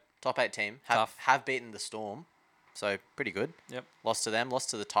 Eels, Yep. top 8 team, Tough. have beaten the Storm. So pretty good. Yep. Lost to them, lost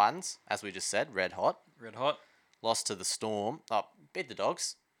to the Titans, as we just said, red hot. Red hot. Lost to the Storm. Oh, beat the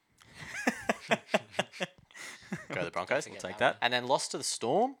Dogs. Go the Broncos. We'll take that. And then lost to the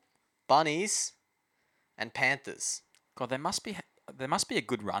Storm, Bunnies, and Panthers. God, there must be a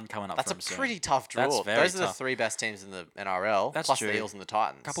good run coming up. That's a for 'em soon. pretty tough draw. That's very Those are the tough. 3 best teams in the NRL, That's plus true. the Eels and the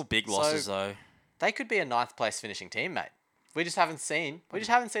Titans. Couple big So losses though. they could be a 9th place finishing team, mate. We just haven't seen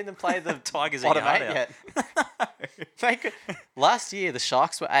them play the Tigers bottom are 8 yet. They could, last year the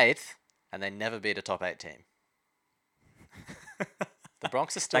Sharks were 8th and they never beat a top 8 team. The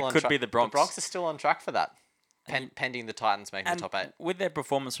Bronx are still That on could track. be the Bronx. The Bronx are still on track for that. And- Pending the Titans making And the top 8. with their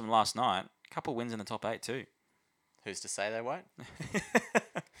performance from last night, a couple wins in the top 8 too. Who's to say they won't?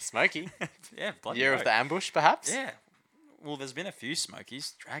 Smoky. Yeah, bloody Year of right. the ambush, perhaps? Yeah. Well, there's been a few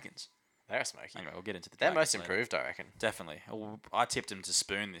Smokies, Dragons. They're a Smoky. Anyway, we'll get into the. They're Dragons most later. improved, I reckon. Definitely. Well, I tipped them to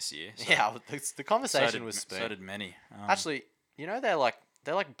spoon this year. So Yeah, the conversation so did, was spoon. So did many. Actually, you know they're like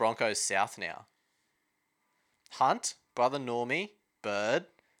Broncos South now. Hunt, brother Normie, Bird,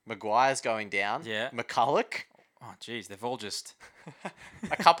 Maguire's going down. Yeah. McCulloch. Oh, geez, they've all just.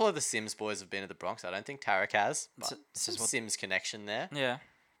 A couple of the Sims boys have been at the Bronx. I don't think Tarek has. But This some is what- Sims connection there. Yeah.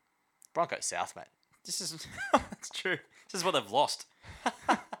 Broncos South, mate. This is. That's true. This is what they've lost.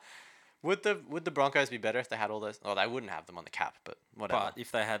 Would the Broncos be better if they had all those? Oh, they wouldn't have them on the cap, but whatever. But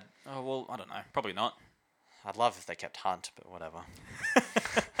if they had, oh well, I don't know. Probably not. I'd love if they kept Hunt, but whatever.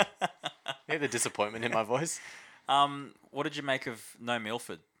 Hear the disappointment in my voice. What did you make of No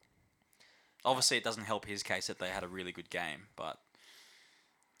Milford? Obviously, it doesn't help his case that they had a really good game, but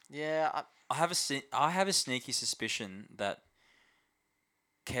Yeah, I have a sneaky suspicion that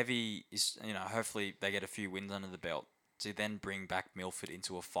Kevy is, hopefully they get a few wins under the belt to then bring back Milford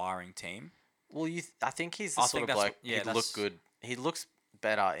into a firing team. well, I think he's the I sort think of that's bloke. what- yeah, He'd look that's- good. He looks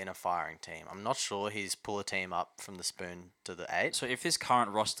better in a firing team. I'm not sure he's pull a team up from the spoon to the 8. So if this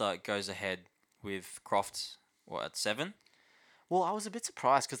current roster goes ahead with Croft, at 7? Well, I was a bit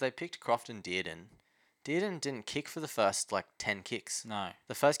surprised because they picked Croft and Dearden. Dearden didn't kick for the first 10 kicks. No.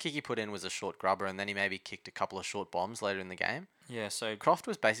 The first kick he put in was a short grubber, and then he maybe kicked a couple of short bombs later in the game. Yeah, so Croft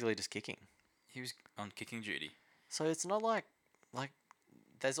was basically just kicking. he was on kicking duty. So it's not like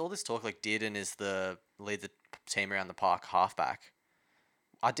there's all this talk like Dearden is the lead the team around the park halfback.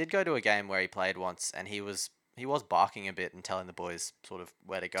 I did go to a game where he played once, and he was barking a bit and telling the boys sort of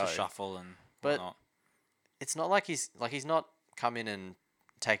where to go. To shuffle and But- whatnot. It's not like he's not come in and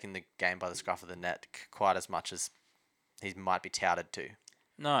taken the game by the scruff of the neck quite as much as he might be touted to.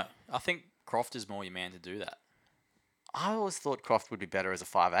 No, I think Croft is more your man to do that. I always thought Croft would be better as a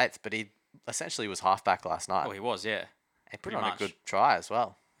 5/8, but he essentially was halfback last night. Oh, he was, yeah. He put pretty on much. a good try as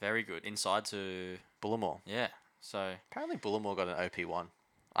well. Very good. Inside to, Bullimore. yeah. So, Apparently Bullimore got an OP1.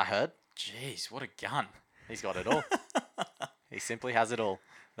 I heard. jeez, what a gun. He's got it all. He simply has it all.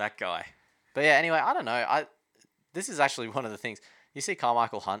 That guy. But yeah, anyway, I don't know. This is actually one of the things. You see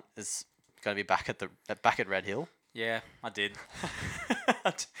Carmichael Hunt is going to be back at Red Hill. Yeah, I did.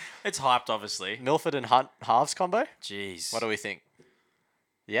 It's hyped, obviously. Milford and Hunt halves combo. Jeez. What do we think?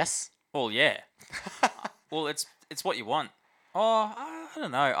 Yes? Well, yeah. Well, it's what you want. Oh, I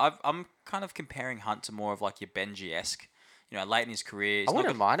don't know. I'm kind of comparing Hunt to more of like your Benji-esque. Late in his career. I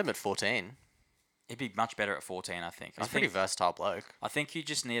wouldn't mind him at 14. He'd be much better at 14, I think. He's a pretty versatile bloke. I think you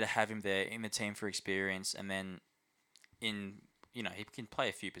just need to have him there in the team for experience, and then he can play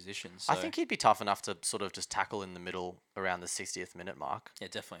a few positions. I so- think he'd be tough enough to sort of just tackle in the middle around the 60th minute mark. Yeah,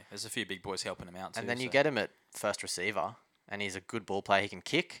 definitely. There's a few big boys helping him out too. And then you so- get him at first receiver, and he's a good ball player. He can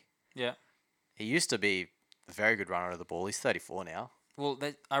kick. Yeah. He used to be a very good runner of the ball. He's 34 now. Well,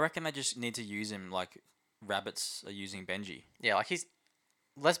 I reckon they just need to use him like rabbits are using Benji. Yeah,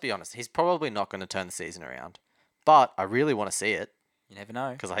 let's be honest, he's probably not going to turn the season around. But I really want to see it You never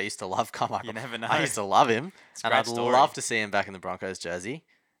know. because I used to love Carmichael. You never know. I used to love him, It's a and great I'd story. love to see him back in the Broncos jersey.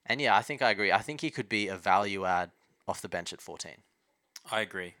 And yeah, I think I agree. I think he could be a value add off the bench at 14. I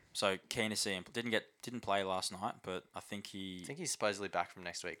agree. So keen to see him. Didn't play last night, but I think I think he's supposedly back from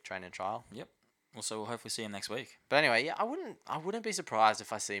next week, training trial. Yep. Also, we'll hopefully see him next week. But anyway, yeah, I wouldn't be surprised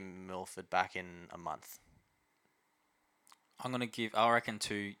if I see Milford back in a month. I'm gonna give. I reckon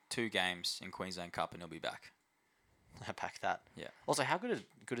two games in Queensland Cup, and he'll be back. I back that. Yeah. Also, how good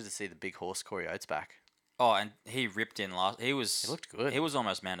is to see the big horse Corey Oates back? Oh, and he ripped in last. He looked good. He was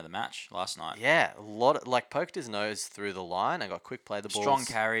almost man of the match last night. Yeah, poked his nose through the line and got quick play the balls. Strong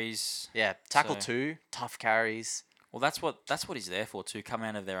carries. Yeah, tackle So- 2, tough carries, Well, that's what he's there for too. Come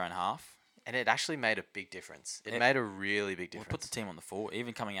out of their own half. and it actually made a big difference. It It- made a really big Well, difference. put the team on the forward.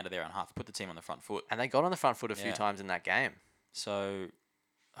 Even coming out of their own half, put the team on the front foot. And they got on the front foot a few Yeah. times in that game. So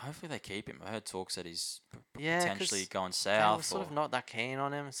hopefully they keep him. I heard talks that he's Yeah, 'cause potentially going I south. was sort or- of not that keen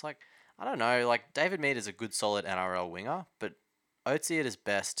on him. It's like, I don't know, like David Mead is a good solid NRL winger, but Oatesy at his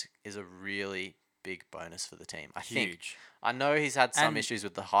best is a really big bonus for the team. I think. huge. I know he's had some And- issues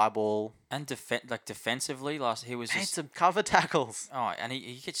with the high ball. And defensively, he was Made just some cover tackles. oh, and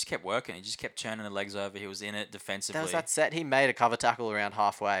he just kept working. He just kept turning the legs over. He was in it defensively. There was that set he made a cover tackle around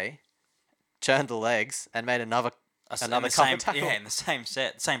halfway, churned the legs, and made another in another the cover same, tackle. Yeah, in the same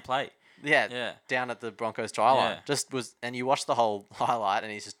set, same play. Yeah, Yeah. down at the Broncos try line. Yeah. And you watch the whole highlight,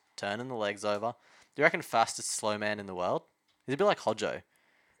 and he's just turning the legs over. Do you reckon fastest slow man in the world? He's a bit like Hodjo.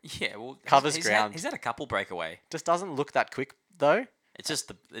 Yeah, well, Covers he's ground. He's had a couple breakaway. Just doesn't look that quick though. It's just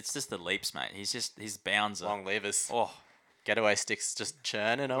the leaps, mate. His bounds are. Long levers, Oh, getaway sticks, just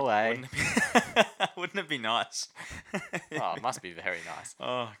churning away. wouldn't it be nice? Oh, it must be very nice.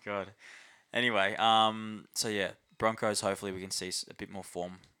 Oh god. Anyway, so yeah, Broncos. Hopefully, we can see a bit more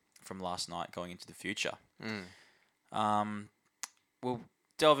form from last night going into the future. We'll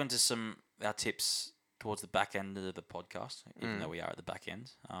delve into our tips towards the back end of the podcast, even though we are at the back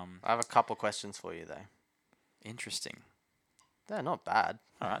end. I have a couple questions for you though. Interesting. They're not bad.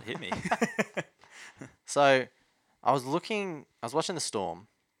 All right, hit me. So, I was watching the Storm,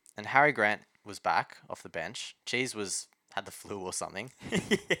 and Harry Grant was back off the bench. Cheese had the flu or something.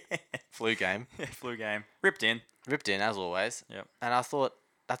 Flu game. Flu game. Ripped in. Ripped in as always. Yep. And I thought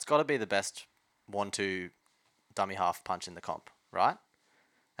that's got to be the best 1-2 dummy half punch in the comp, right?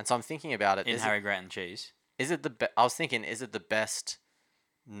 And so I'm thinking about it. In Harry Grant and Cheese. Is it I was thinking, is it the best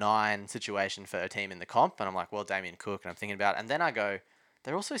 9 situation for a team in the comp? And I'm like, well, Damien Cook. And I'm thinking about it. And then I go,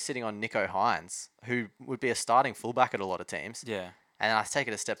 they're also sitting on Nico Hines, who would be a starting fullback at a lot of teams. Yeah. And I take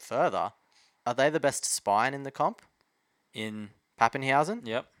it a step further. Are they the best spine in the comp? In Pappenhausen,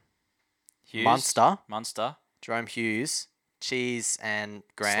 yep. Hughes, Munster, Jerome Hughes, Cheese, and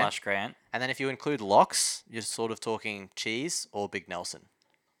Grant. slash Grant. And then if you include locks, you're sort of talking Cheese or Big Nelson.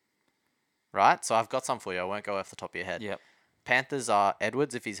 Right? So I've got some for you. I won't go off the top of your head. Yep. Panthers are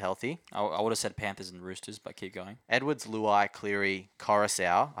Edwards if he's healthy. I would have said Panthers and Roosters, but keep going. Edwards, Luai, Cleary,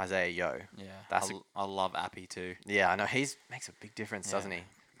 Coruscant, Isaiah Yo. Yeah. That's I love Appy too. Yeah, I know. He makes a big difference, Yeah. doesn't he?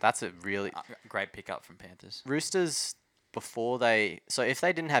 That's a really... Great pickup from Panthers. Roosters, before they... So if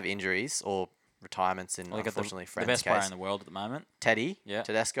they didn't have injuries or retirements in, Well, they got unfortunately, the Friend's best player case, in the world at the moment. Teddy, Yeah.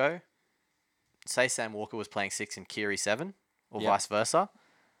 Tedesco, say Sam Walker was playing 6 and Kiri 7, or Yep. vice versa.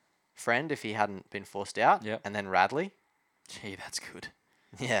 Friend, if he hadn't been forced out. Yep. And then Radley. Gee, that's good.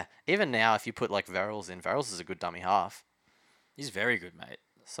 Yeah. Even now, if you put like Verrills in, Verrills is a good dummy half. He's very good, mate.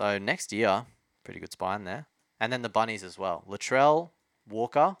 So next year, pretty good spine there. And then the bunnies as well. Latrell,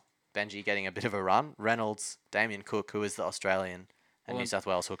 Walker, Benji getting a bit of a run. Reynolds, Damien Cook, who is the Australian and Well, New South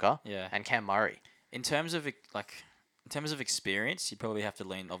Wales hooker. Yeah. And Cam Murray. In terms of experience, you probably have to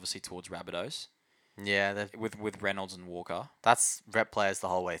lean obviously towards Rabbitohs Yeah, with Reynolds and Walker. that's rep players the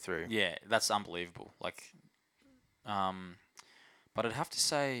whole way through. Yeah, that's unbelievable. But I'd have to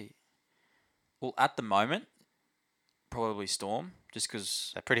say, well, at the moment, probably Storm, just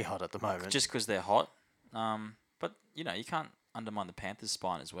because They're pretty hot at the moment. they're hot. But you can't undermine the Panthers'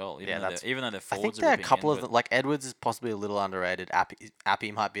 spine as well. Yeah, Even though their I think forwards there are a ripping couple in, of but like Edwards is possibly a little underrated.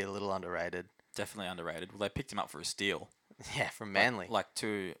 Appy might be a little underrated. definitely underrated. Well, they picked him up for a steal. Yeah, from Manly, like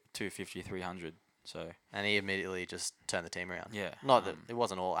 250, 300. So and he immediately just turned the team around. yeah, Not that it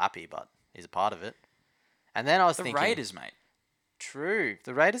wasn't all Appy, but he's a part of it. And then I was the thinking, Raiders, mate. true,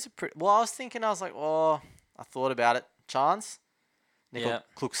 the Raiders are pretty. Well, I was like, oh, I thought about it. Chance, Nickel Yeah.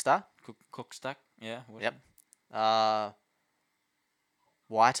 Kluksta, Cookstack, yeah. Yep.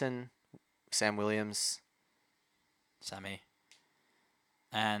 Whiten, Sam Williams. Sammy.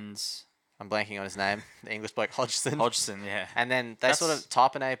 And I'm blanking on his name. The English bloke Hodgson. Hodgson, yeah. And then they sort of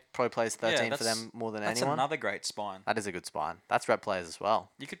Tarpanay probably plays 13 for that's- them more than That's anyone. another great spine. That is a good spine. That's rep players as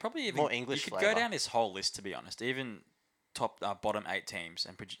well. You could probably even More English You could flavour. go down this whole list, to be honest. Even bottom 8 teams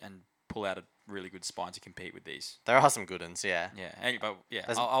and pull out a really good spine to compete with these. There are some good ones, yeah. Yeah, but yeah,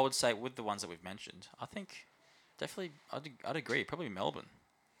 There's- I would say with the ones that we've mentioned, I think definitely I'd agree. Probably Melbourne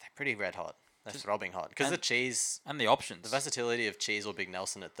They're pretty red hot. They're Just- throbbing hot. Because the and- cheese, and the options. the versatility of cheese or Big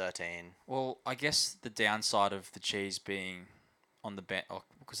Nelson at 13. Well, I guess the downside of the cheese being on the bench,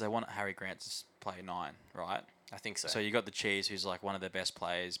 because they want Harry Grant to play 9, right? I think so. So you got the cheese, who's like one of their best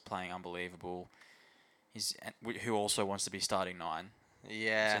players, playing unbelievable. Who also wants to be starting 9.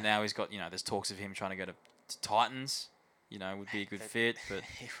 yeah. So now he's got, there's talks of him trying to go to Titans. Would be a good fit, but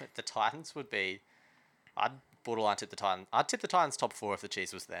the Titans would be... I'd borderline tip the Titans. I'd tip the Titans top 4 if the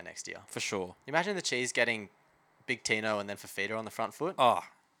cheese was there next year. for sure. Imagine the cheese getting Big Tino and then Fafita on the front foot. Oh,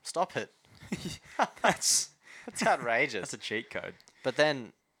 Stop it. that's That's outrageous. that's a cheat code. But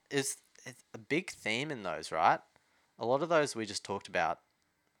then it's a big theme in those, right? A lot of those we just talked about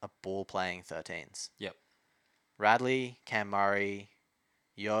are ball playing 13s. Yep. Radley, Cam Murray,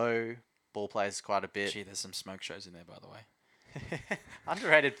 Yo, ball plays quite a bit. Gee, there's some smoke shows in there, by the way.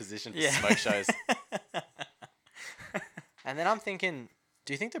 Underrated position for Yeah. smoke shows. And then I'm thinking,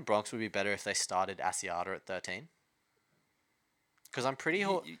 do you think the Bronx would be better if they started Asiata at 13? Because I'm pretty...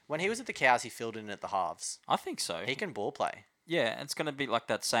 when he was at the Cows, he filled in at the halves. I think so. He can ball play. Yeah, it's going to be like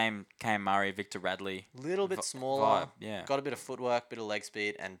that same Cam Murray, Victor Radley. Little bit vi- smaller. vibe, yeah. Got a bit of footwork, bit of leg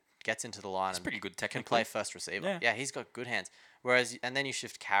speed, and gets into the line. It's and pretty good can technically. play first receiver. Yeah. Yeah, he's got good hands. Whereas, and then you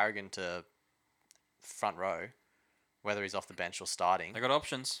shift Carrigan to front row, whether he's off the bench or starting. They got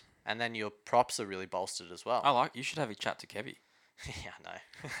options. And then your props are really bolstered as well. You should have a chat to Kevy. Yeah,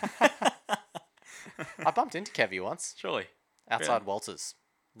 I know. I bumped into Kevy once Surely. outside Really? Walters,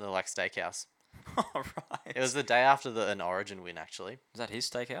 the steakhouse. All right. It was the day after an Origin win, actually. Is that his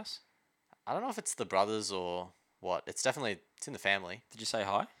steakhouse? I don't know if it's the brothers or what. It's in the family. Did you say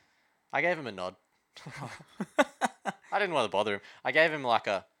hi? I gave him a nod. I didn't want to bother him. I gave him like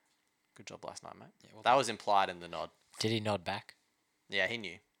a good job last night, mate. Yeah, well That was implied in the nod. Did he nod back? Yeah, he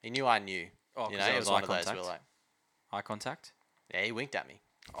knew. He knew I knew. Oh, You 'cause know, that it was was one eye of those contact? we were like, Eye contact? yeah, he winked at me.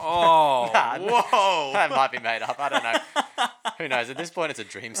 Oh, Nah, whoa. That might be made up. I don't know. Who knows? At this point, it's a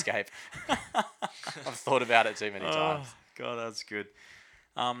dreamscape. I've thought about it too many times. Oh, God, that's good.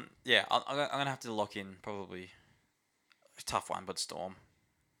 Yeah, I'm going to have to lock in probably a tough one, but Storm.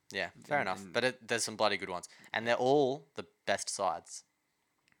 Yeah, fair And- enough. and- But there's some bloody good ones. And they're all the best sides.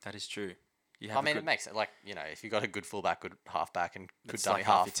 That is true. You have I mean, a it good, makes it like, if you got a good fullback, good halfback, and good it's dummy like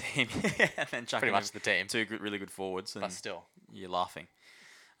half half, your team, and then chuck pretty in much the team. two really good forwards, and But still, you're laughing.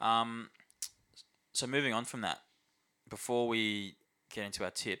 So moving on from that, before we get into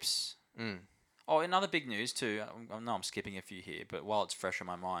our tips. Oh, another big news too. I know I'm skipping a few here, but while it's fresh on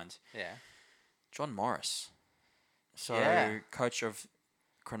my mind, yeah, John Morris. So Yeah. coach of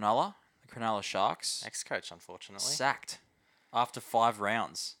Cronulla, the Cronulla Sharks, ex-coach, unfortunately, sacked after 5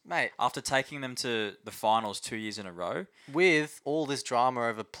 rounds. mate. After taking them to the finals 2 years in a row. With all this drama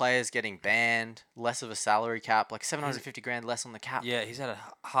over players getting banned, less of a salary cap, like 750 grand less on the cap. Yeah, he's had a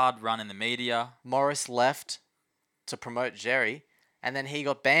hard run in the media. Morris left to promote Jerry, and then he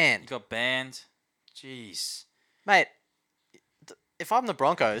got He banned. got banned. Jeez. Mate, if I'm the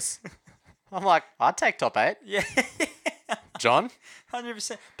Broncos, I'm like, I'd take top 8. Yeah. John?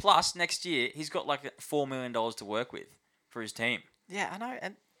 100%. Plus, next year, he's got like $4 million to work with for his team. Yeah, I know.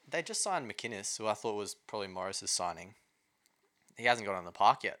 And they just signed McInnes, who I thought was probably Morris's signing. He hasn't got on the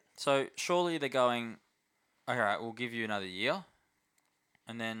park yet. So, surely they're going, all right, we'll give you another year.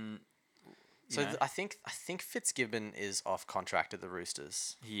 And then, So you know, I think Fitzgibbon is off contract at the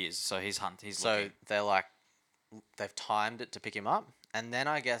Roosters. he is. So, he's So looking. they're like, they've timed it to pick him up. And then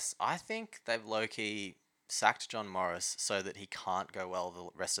I think they've low-key sacked John Morris so that he can't go well the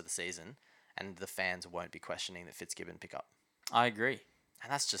rest of the season. And the fans won't be questioning that Fitzgibbon pick up. I agree.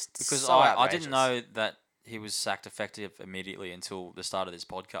 And that's just Because so I outrageous. didn't know that he was sacked effective immediately until the start of this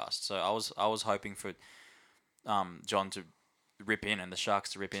podcast. So I was hoping for John to rip in and the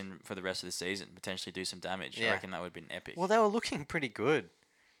Sharks to rip in for the rest of the season, potentially do some damage. Yeah. I reckon that would have been epic. Well, they were looking pretty good.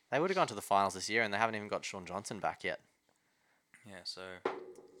 They would have gone to the finals this year, and they haven't even got Sean Johnson back yet. Yeah, so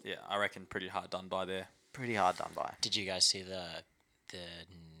yeah, I reckon pretty hard done by there. Pretty hard done by. Did you guys see the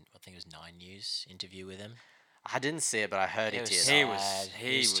I think it was 9 News interview with him? I didn't see it, but I heard he It was teared sad. up.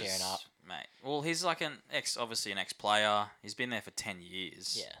 He was tearing up. mate. Well, he's like obviously an ex-player. He's been there for 10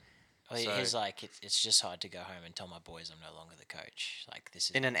 years. Yeah. Well, So- he's like, it's just hard to go home and tell my boys I'm no longer the coach. Like this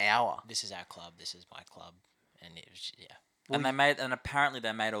is In an hour. this is our club. This is my club, and it was And apparently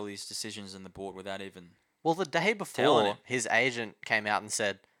they made all these decisions in the board without even. Well, the day Telling before, him. his agent came out and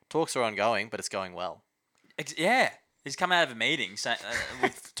said, talks are ongoing, but it's going well. Yeah, he's come out of a meeting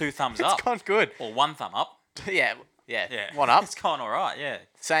with 2 thumbs It's up gone good. or 1 thumb up. Yeah, Yeah, one up. It's gone all right. Yeah.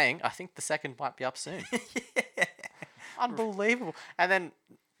 Saying, I think the second might be up soon. Unbelievable. And then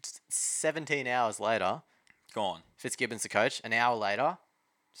 17 hours later, Gone. Fitzgibbon's the coach. An hour later,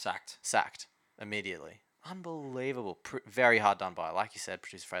 Sacked. sacked immediately. Unbelievable. Very hard done by. Like you said,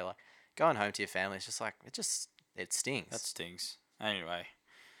 producer Frey, like going home to your family, it's just like, it stings. That stings. Anyway,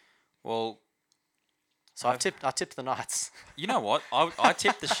 well, So I tipped the Knights. you know what? I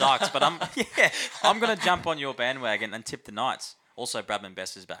tipped the Sharks, but I'm gonna jump on your bandwagon and tip the Knights. Also, Bradman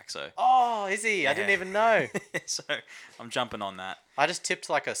Best is back, so Oh, is he? I didn't Yeah. even know. so I'm jumping on that I just tipped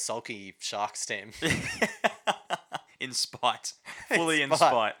like a sulky Sharks team. in spite, fully in spite.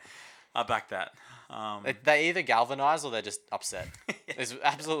 spite. I back that. They either galvanise or they're just upset. There's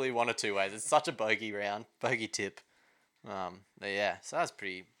absolutely one or two ways. It's such a bogey round, bogey tip. But yeah, so that's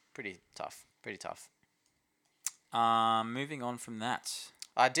pretty tough. Pretty tough. Moving on from that.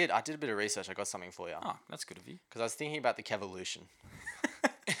 I did a bit of research. I got something for you Oh, that's good of you. because I was thinking about the Kevolution,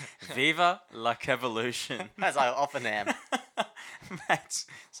 Viva la Kevolution. as I often am. Mate,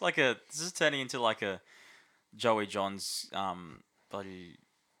 it's like this is turning into like a Joey Johns bloody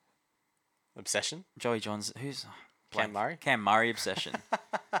Obsession. Joey Johns who's Cam Murray? Cam Murray obsession.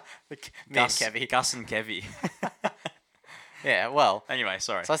 Me and Kevy. Gus and Kevy. Yeah. Well. Anyway,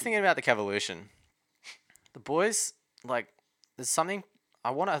 sorry. So I was thinking about the Kevolution. The boys, like, there's something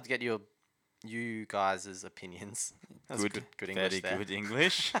I want to get you guys' opinions. That's good English very there. good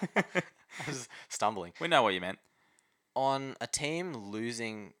English. I was stumbling. We know what you meant. On a team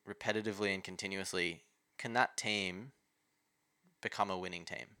losing repetitively and continuously, can that team become a winning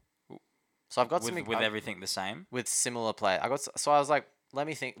team? So I've got something With everything the same. with similar play. I was like, let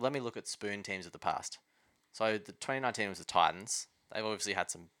me look at spoon teams of the past. So the 2019 was the Titans. They've obviously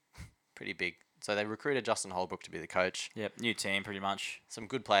had some pretty big. So they recruited Justin Holbrook to be the coach. Yep, new team pretty much. Some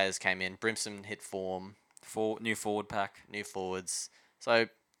good players came in. Brimson hit form. New forward pack. New forwards. So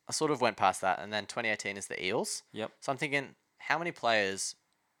I sort of went past that, and then 2018 is the Eels. Yep. So I'm thinking, how many players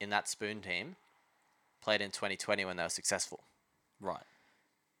in that spoon team played in 2020 when they were successful? Right.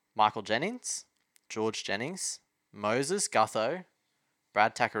 Michael Jennings, George Jennings, Moses Gutho,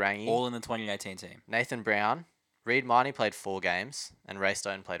 Brad Takarangi, All in the 2018 team. Nathan Brown, Reed Marnie played 4 games, and Ray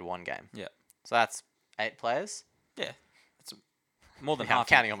Stone played 1 game. Yeah. So that's 8 players. Yeah. It's more than Yeah, I'm half.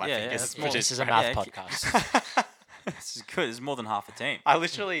 counting on my yeah, fingers. that's Well, more. this is a Yeah, math keep- podcast. This is good. It's more than half a team. I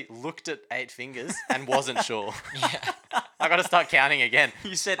literally looked at 8 fingers and wasn't sure. Yeah. I got to start counting again.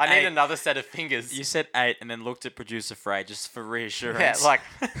 You said I need 8. another set of fingers. You said 8 and then looked at producer Frey just for reassurance. Yeah, like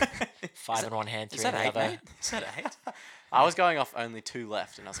 5 in one hand, 3 Is in that the 8, other. mate? Is that 8? I was going off only 2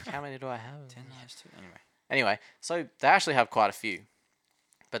 left, and I was like, how many do I have? 10 times 2. Anyway. Anyway, so they actually have quite a few.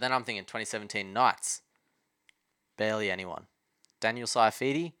 But then I'm thinking 2017 Knights. Barely anyone. Daniel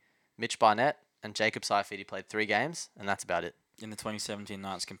Saifidi, Mitch Barnett, and Jacob Saifidi played 3 games, and that's about it. In the 2017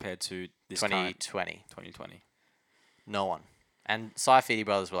 Knights compared to this current 2020. 2020. No one. And Saifidi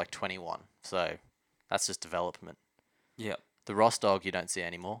brothers were like 21, so that's just development. Yep. The Ross dog you don't see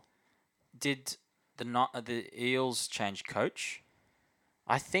anymore. Did the Eels change coach?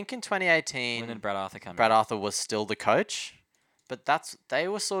 I think in When 2018, did Brad Arthur come Brad in? Arthur was still the coach, but they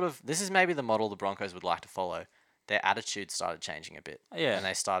were sort of, this is maybe the model the Broncos would like to follow. Their attitude started changing a bit, Yeah. and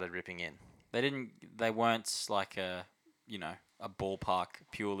they started ripping in. They weren't like a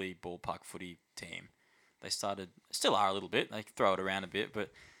purely ballpark footy team. They still are a little bit. They throw it around a bit,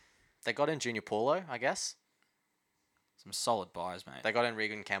 but They got in Junior Paulo, I guess. some solid buys, mate. They got in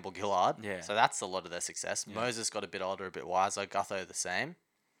Regan Campbell-Gillard. Yeah. So that's a lot of their success. Yeah. Moses got a bit older, a bit wiser. Gutho the same.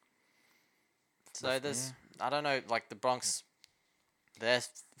 So there's, I don't know, like the Bronx, their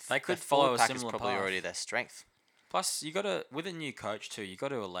They could their follow forward a pack is similar probably path. already their strength. Plus, you got to with a new coach too. You got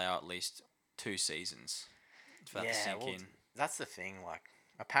to allow at least 2 seasons for that to sink in. That's the thing. Like,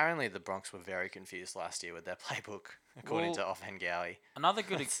 apparently the Bronx were very confused last year with their playbook, according to Offhand Gowie. Another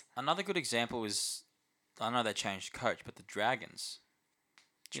good That's- another good example is, I know they changed coach, but the Dragons.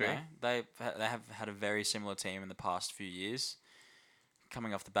 You True. know, they have had a very similar team in the past few years,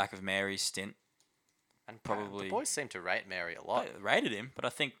 coming off the back of Mary's stint. And Probably- the boys seem to rate Mary a lot. They rated him, but I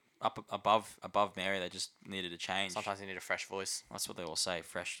think up above Mary, they just needed a change. Sometimes you need a fresh voice. That's what they all say: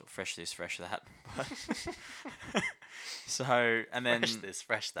 fresh this, fresh that. So and then Fresh this,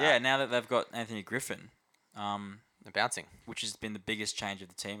 fresh that. yeah, now that they've got Anthony Griffin, They're bouncing. which has been the biggest change of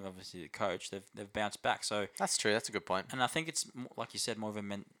the team, obviously the coach, they've bounced back. So That's true. That's a good point. and I think it's like you said, more of a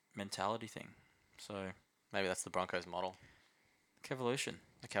mentality thing. So Maybe that's the Broncos model. evolution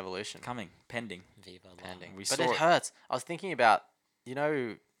The Cavolution. coming, pending. Viva la. Pending. We But saw it it. hurts. I was thinking about,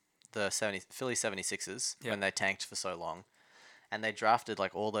 the Philly 76ers Yep. when they tanked for so long. And they drafted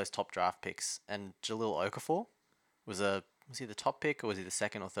like all those top draft picks. And Jalil Okafor was he the top pick or was he the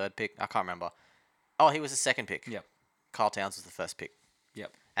second or third pick? I can't remember. Oh, he was the second pick. Yep. Carl Towns was the first pick.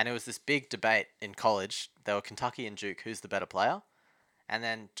 Yep. And it was this big debate in college. They were Kentucky and Duke, who's the better player. And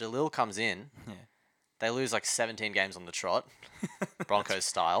then Jalil comes in. Yeah. They lose like 17 games on the trot, Broncos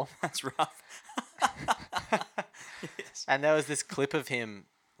style. That's rough. Yes. And there was this clip of him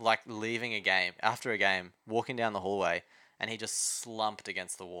like leaving a game, after a game, walking down the hallway, and he just slumped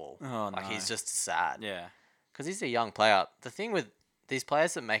against the wall. Oh, Like he's no. just sad. Yeah. Because he's a young player. The thing with these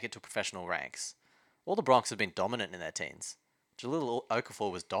players that make it to professional ranks, all the Bronx have been dominant in their teens. Jalil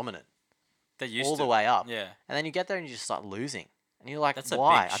Okafor was dominant They used all to. the way up. Yeah. And then you get there and you just start losing. And you're like, That's a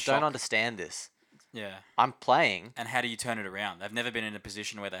why? big I shock. don't understand this. Yeah. I'm playing. And how do you turn it around? They've never been in a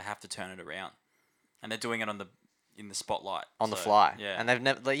position where they have to turn it around, and they're doing it in the spotlight On the So, fly. Yeah. And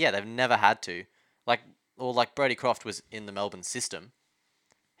they've never had to. Like Brody Croft was in the Melbourne system.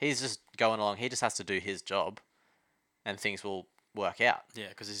 He's just going along. He just has to do his job, and things will work out. yeah,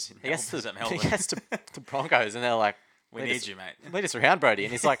 because he's in He gets Melbourne. to he gets to the Broncos, and they're like, We lead need us- you, mate. lead us around, Brody.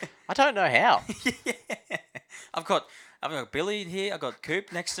 And he's like, I don't know how. Yeah. I've got Billy here. I've got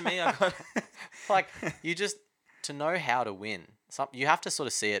Coop next to me. I've got Like, you just, to know how to win, you have to sort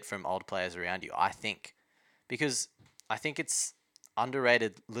of see it from old players around you, I think. Because I think it's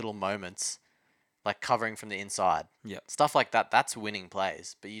underrated little moments, like covering from the inside. Yep. Stuff like that, that's winning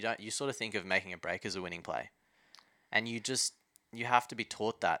plays. But you sort of think of making a break as a winning play. And you have to be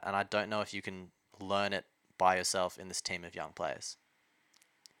taught that. And I don't know if you can learn it by yourself in this team of young players.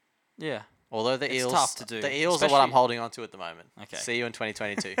 yeah. Although the It's Eels, tough to do, the Eels are what I'm especially- holding on to at the moment. Okay. See you in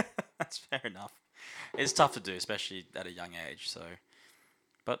 2022. That's fair enough. It's tough to do, especially at a young age. So,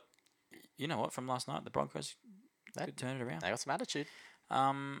 but you know what? From last night, the Broncos They- could turn it around. They got some attitude.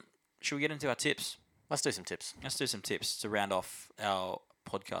 Should we get into our tips? Let's do some tips. Let's do some tips to round off our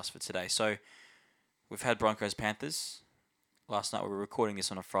podcast for today. So, we've had Broncos Panthers last night. We were recording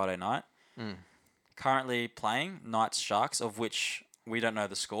this on a Friday night. Mm. Currently playing Knights Sharks, of which we don't know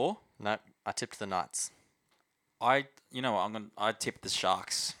the score. No, I tipped the Knights. You know what? I tipped the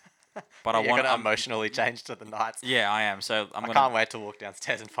Sharks, but I You're want. gonna emotionally change to the Knights. Yeah, I am. So I I'm can't wait to walk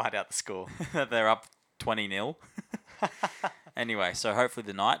downstairs and find out the score. They're up 20-0. Anyway, so hopefully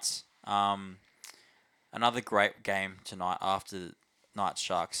the Knights. Another great game tonight after Night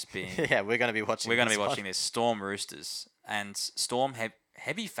Sharks being Yeah, we're going to be watching. we're going to this be one. watching this Storm Roosters, and Storm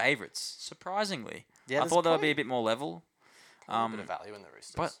heavy favourites. Surprisingly, Yeah, I there's thought they would be probably- a bit more level. A little bit of value in the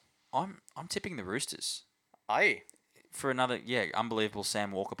Roosters. But I'm tipping the Roosters Aye. for another unbelievable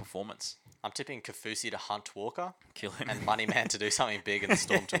Sam Walker performance. I'm tipping Kafusi to hunt Walker Kill him. and Moneyman to do something big and the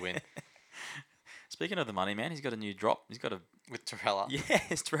Storm to win Speaking of the money man, he's got a new drop. He's got a with Torella.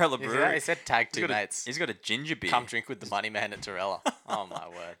 it's Torella He Brewery. said tag He's two got a- mates. He's got a ginger beer. Come drink with the Moneyman at Torella. Oh my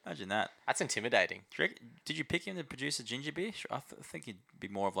word. Imagine that. That's intimidating. Did you pick him to produce a ginger beer? I think he'd be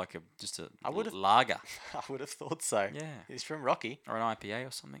more of like I would've- lager I would have thought so. Yeah. He's from Rocky. or an IPA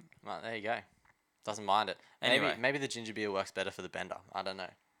or something. Well, there you go. Doesn't mind it. Anyway. Maybe the ginger beer works better for the bender. I don't know.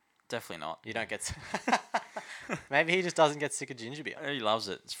 Definitely not. You don't get. Maybe he just doesn't get sick of ginger beer. He loves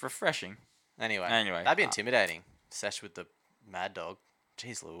it. It's refreshing. Anyway, uh, that'd be intimidating. Sesh with the Mad Dog.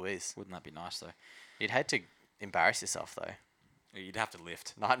 Jeez Louise. Wouldn't that be nice though? You'd hate to embarrass yourself though. You'd have to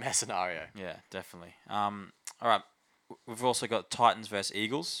lift. Nightmare scenario. Yeah, definitely. All right. We've also got Titans versus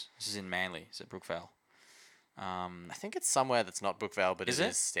Eagles. This is in Manly. It's at Brookvale. I think it's somewhere that's not Brookvale, but Is it it?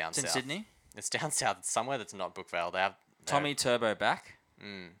 is down It's in south. Sydney. It's down south. It's somewhere that's not Brookvale. They have Tommy Turbo back.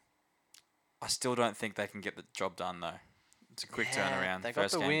 Mm. I still don't think they can get the job done though. It's a quick turnaround. They got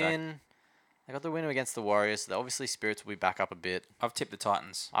First the game back. win. They got the win against the Warriors. So obviously, spirits will be back up a bit. I've tipped the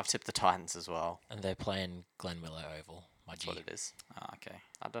Titans. I've tipped the Titans as well. And they're playing Glen Willow Oval. That's Mudgee. what it is. Okay.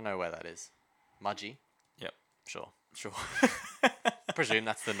 I don't know where that is. Mudgee? Yep. Sure. Sure. I presume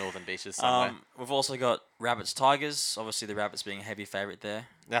that's the northern beaches somewhere. We've also got Rabbits Tigers. Obviously, the Rabbits being a heavy favourite there.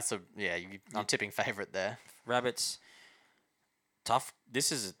 That's I'm tipping favourite there. Rabbits. Tough.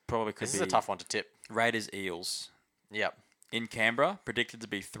 This is probably could This be is a tough one to tip. Raiders Eels Yep. in Canberra, predicted to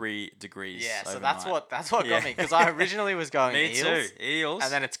be 3 degrees. Yeah, so overnight. that's what Yeah. got me because I originally was going Me Eels, too. Eels.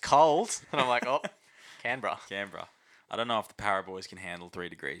 and then it's cold, and I'm like, oh, Canberra. Canberra. I don't know if the Para Boys can handle 3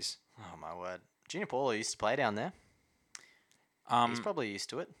 degrees. Oh my word. Junior Paulo used to play down there. He's probably used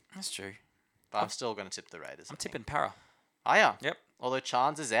to it, That's true. but I'm still going to tip the Raiders. I'm tipping Para. Oh yeah. Yep. Although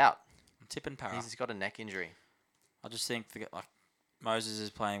Chance is out, I'm tipping Para. he's got a neck injury. I just think like Moses is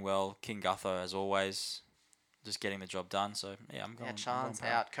playing well. King Gutho, as always, just getting the job done. So yeah, I'm going. Yeah, I'm Chance going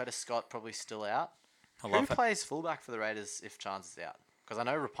Para. out. Curtis Scott probably still out. I Who love it. plays fullback for the Raiders if Chance is out? Because I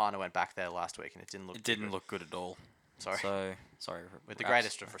know Rapana went back there last week and it didn't look. It too didn't good. look good at all. Sorry. So sorry. With the Raps.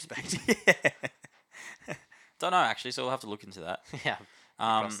 greatest of respect. Yeah. Don't know actually, so we'll have to look into that. yeah.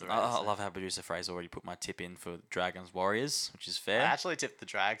 I Across the Raiders, I so. love how producer Frey's already put my tip in for Dragons Warriors, which is I fair. actually tipped the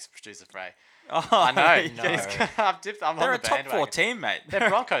Drags, producer Frey. Oh, I know. you No. guys- I've tipped. I'm They're on a the top bandwagon. 4 team, mate. They're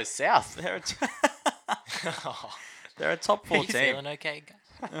Broncos South. They're they're a top 4 Are you team. feeling okay,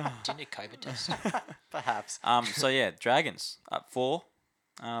 guys? Do you need a COVID test? Perhaps. So yeah, Dragons up 4,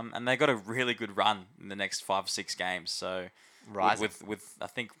 and they got a really good run in the next 5 or 6 games. So Rising. with I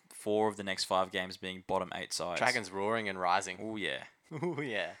think 4 of the next 5 games being bottom 8 sides. Dragons roaring and rising. Oh yeah. Oh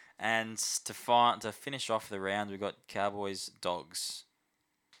yeah. And to finish off the round, we've got Cowboys Dogs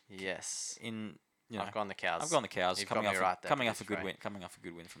Yes. in. I've gone the cows. I've gone the Cows. You've Coming got me off right there, coming off a producer good Frey. win. Coming off a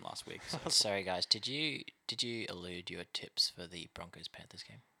good win from last week. So. Sorry, guys. Did you elude your tips for the Broncos Panthers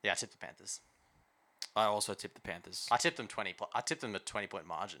game? Yeah, I tipped the Panthers. I also tipped the Panthers. I tipped them 20. I tipped them a 20-point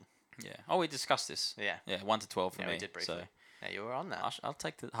margin. Yeah. Oh, we discussed this. Yeah. Yeah, 1 to 12 for Yeah, me. we did briefly. So Yeah, you were on that. I'll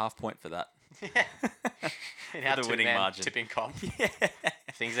take the half point for that. Yeah. In our the winning two-man margin. tipping comp. Yeah.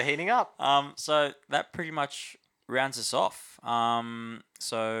 Things are heating up. So that pretty much rounds us off.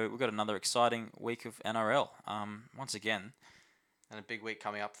 So we've got another exciting week of NRL. Once again, And a big week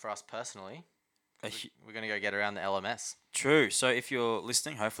coming up for us personally. a hu- We're going to go get around the LMS. true. So if you're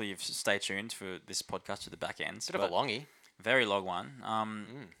listening, hopefully you've stay tuned for this podcast to the back ends. Bit of a longie. Very long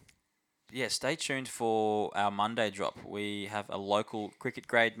one. Yeah, stay tuned for our Monday drop. We have a local cricket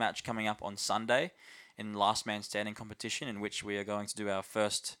grade match coming up on Sunday in last man standing competition, in which we are going to do our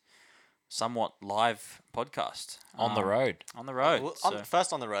first somewhat live podcast On the road. On the road. Well, So-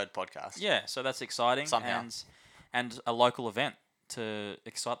 first on the road podcast. yeah, so that's exciting. Somehow. And a local event to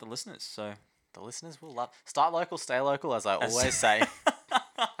excite the listeners. So The listeners will love. Start local, stay local, as I As- always say.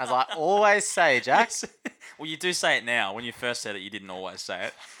 As I always say, Jack. well, you do say it now. When you first said it, you didn't always say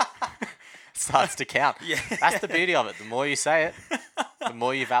it. Starts to count. Yeah. That's the beauty of it. The more you say it, the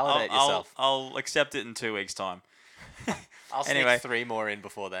more you validate yourself. I'll accept it in 2 weeks' time. I'll sneak anyway. 3 more in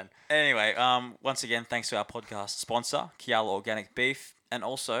before then. Anyway, once again, thanks to our podcast sponsor, Kiala Organic Beef, and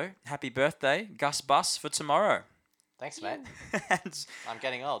also happy birthday, Gus Bus, for tomorrow. Thanks, mate. and, I'm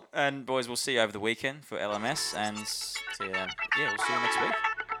getting old. and boys, we'll see you over the weekend for LMS, and See you then. yeah, we'll see you next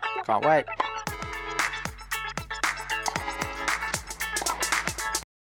week. Can't wait.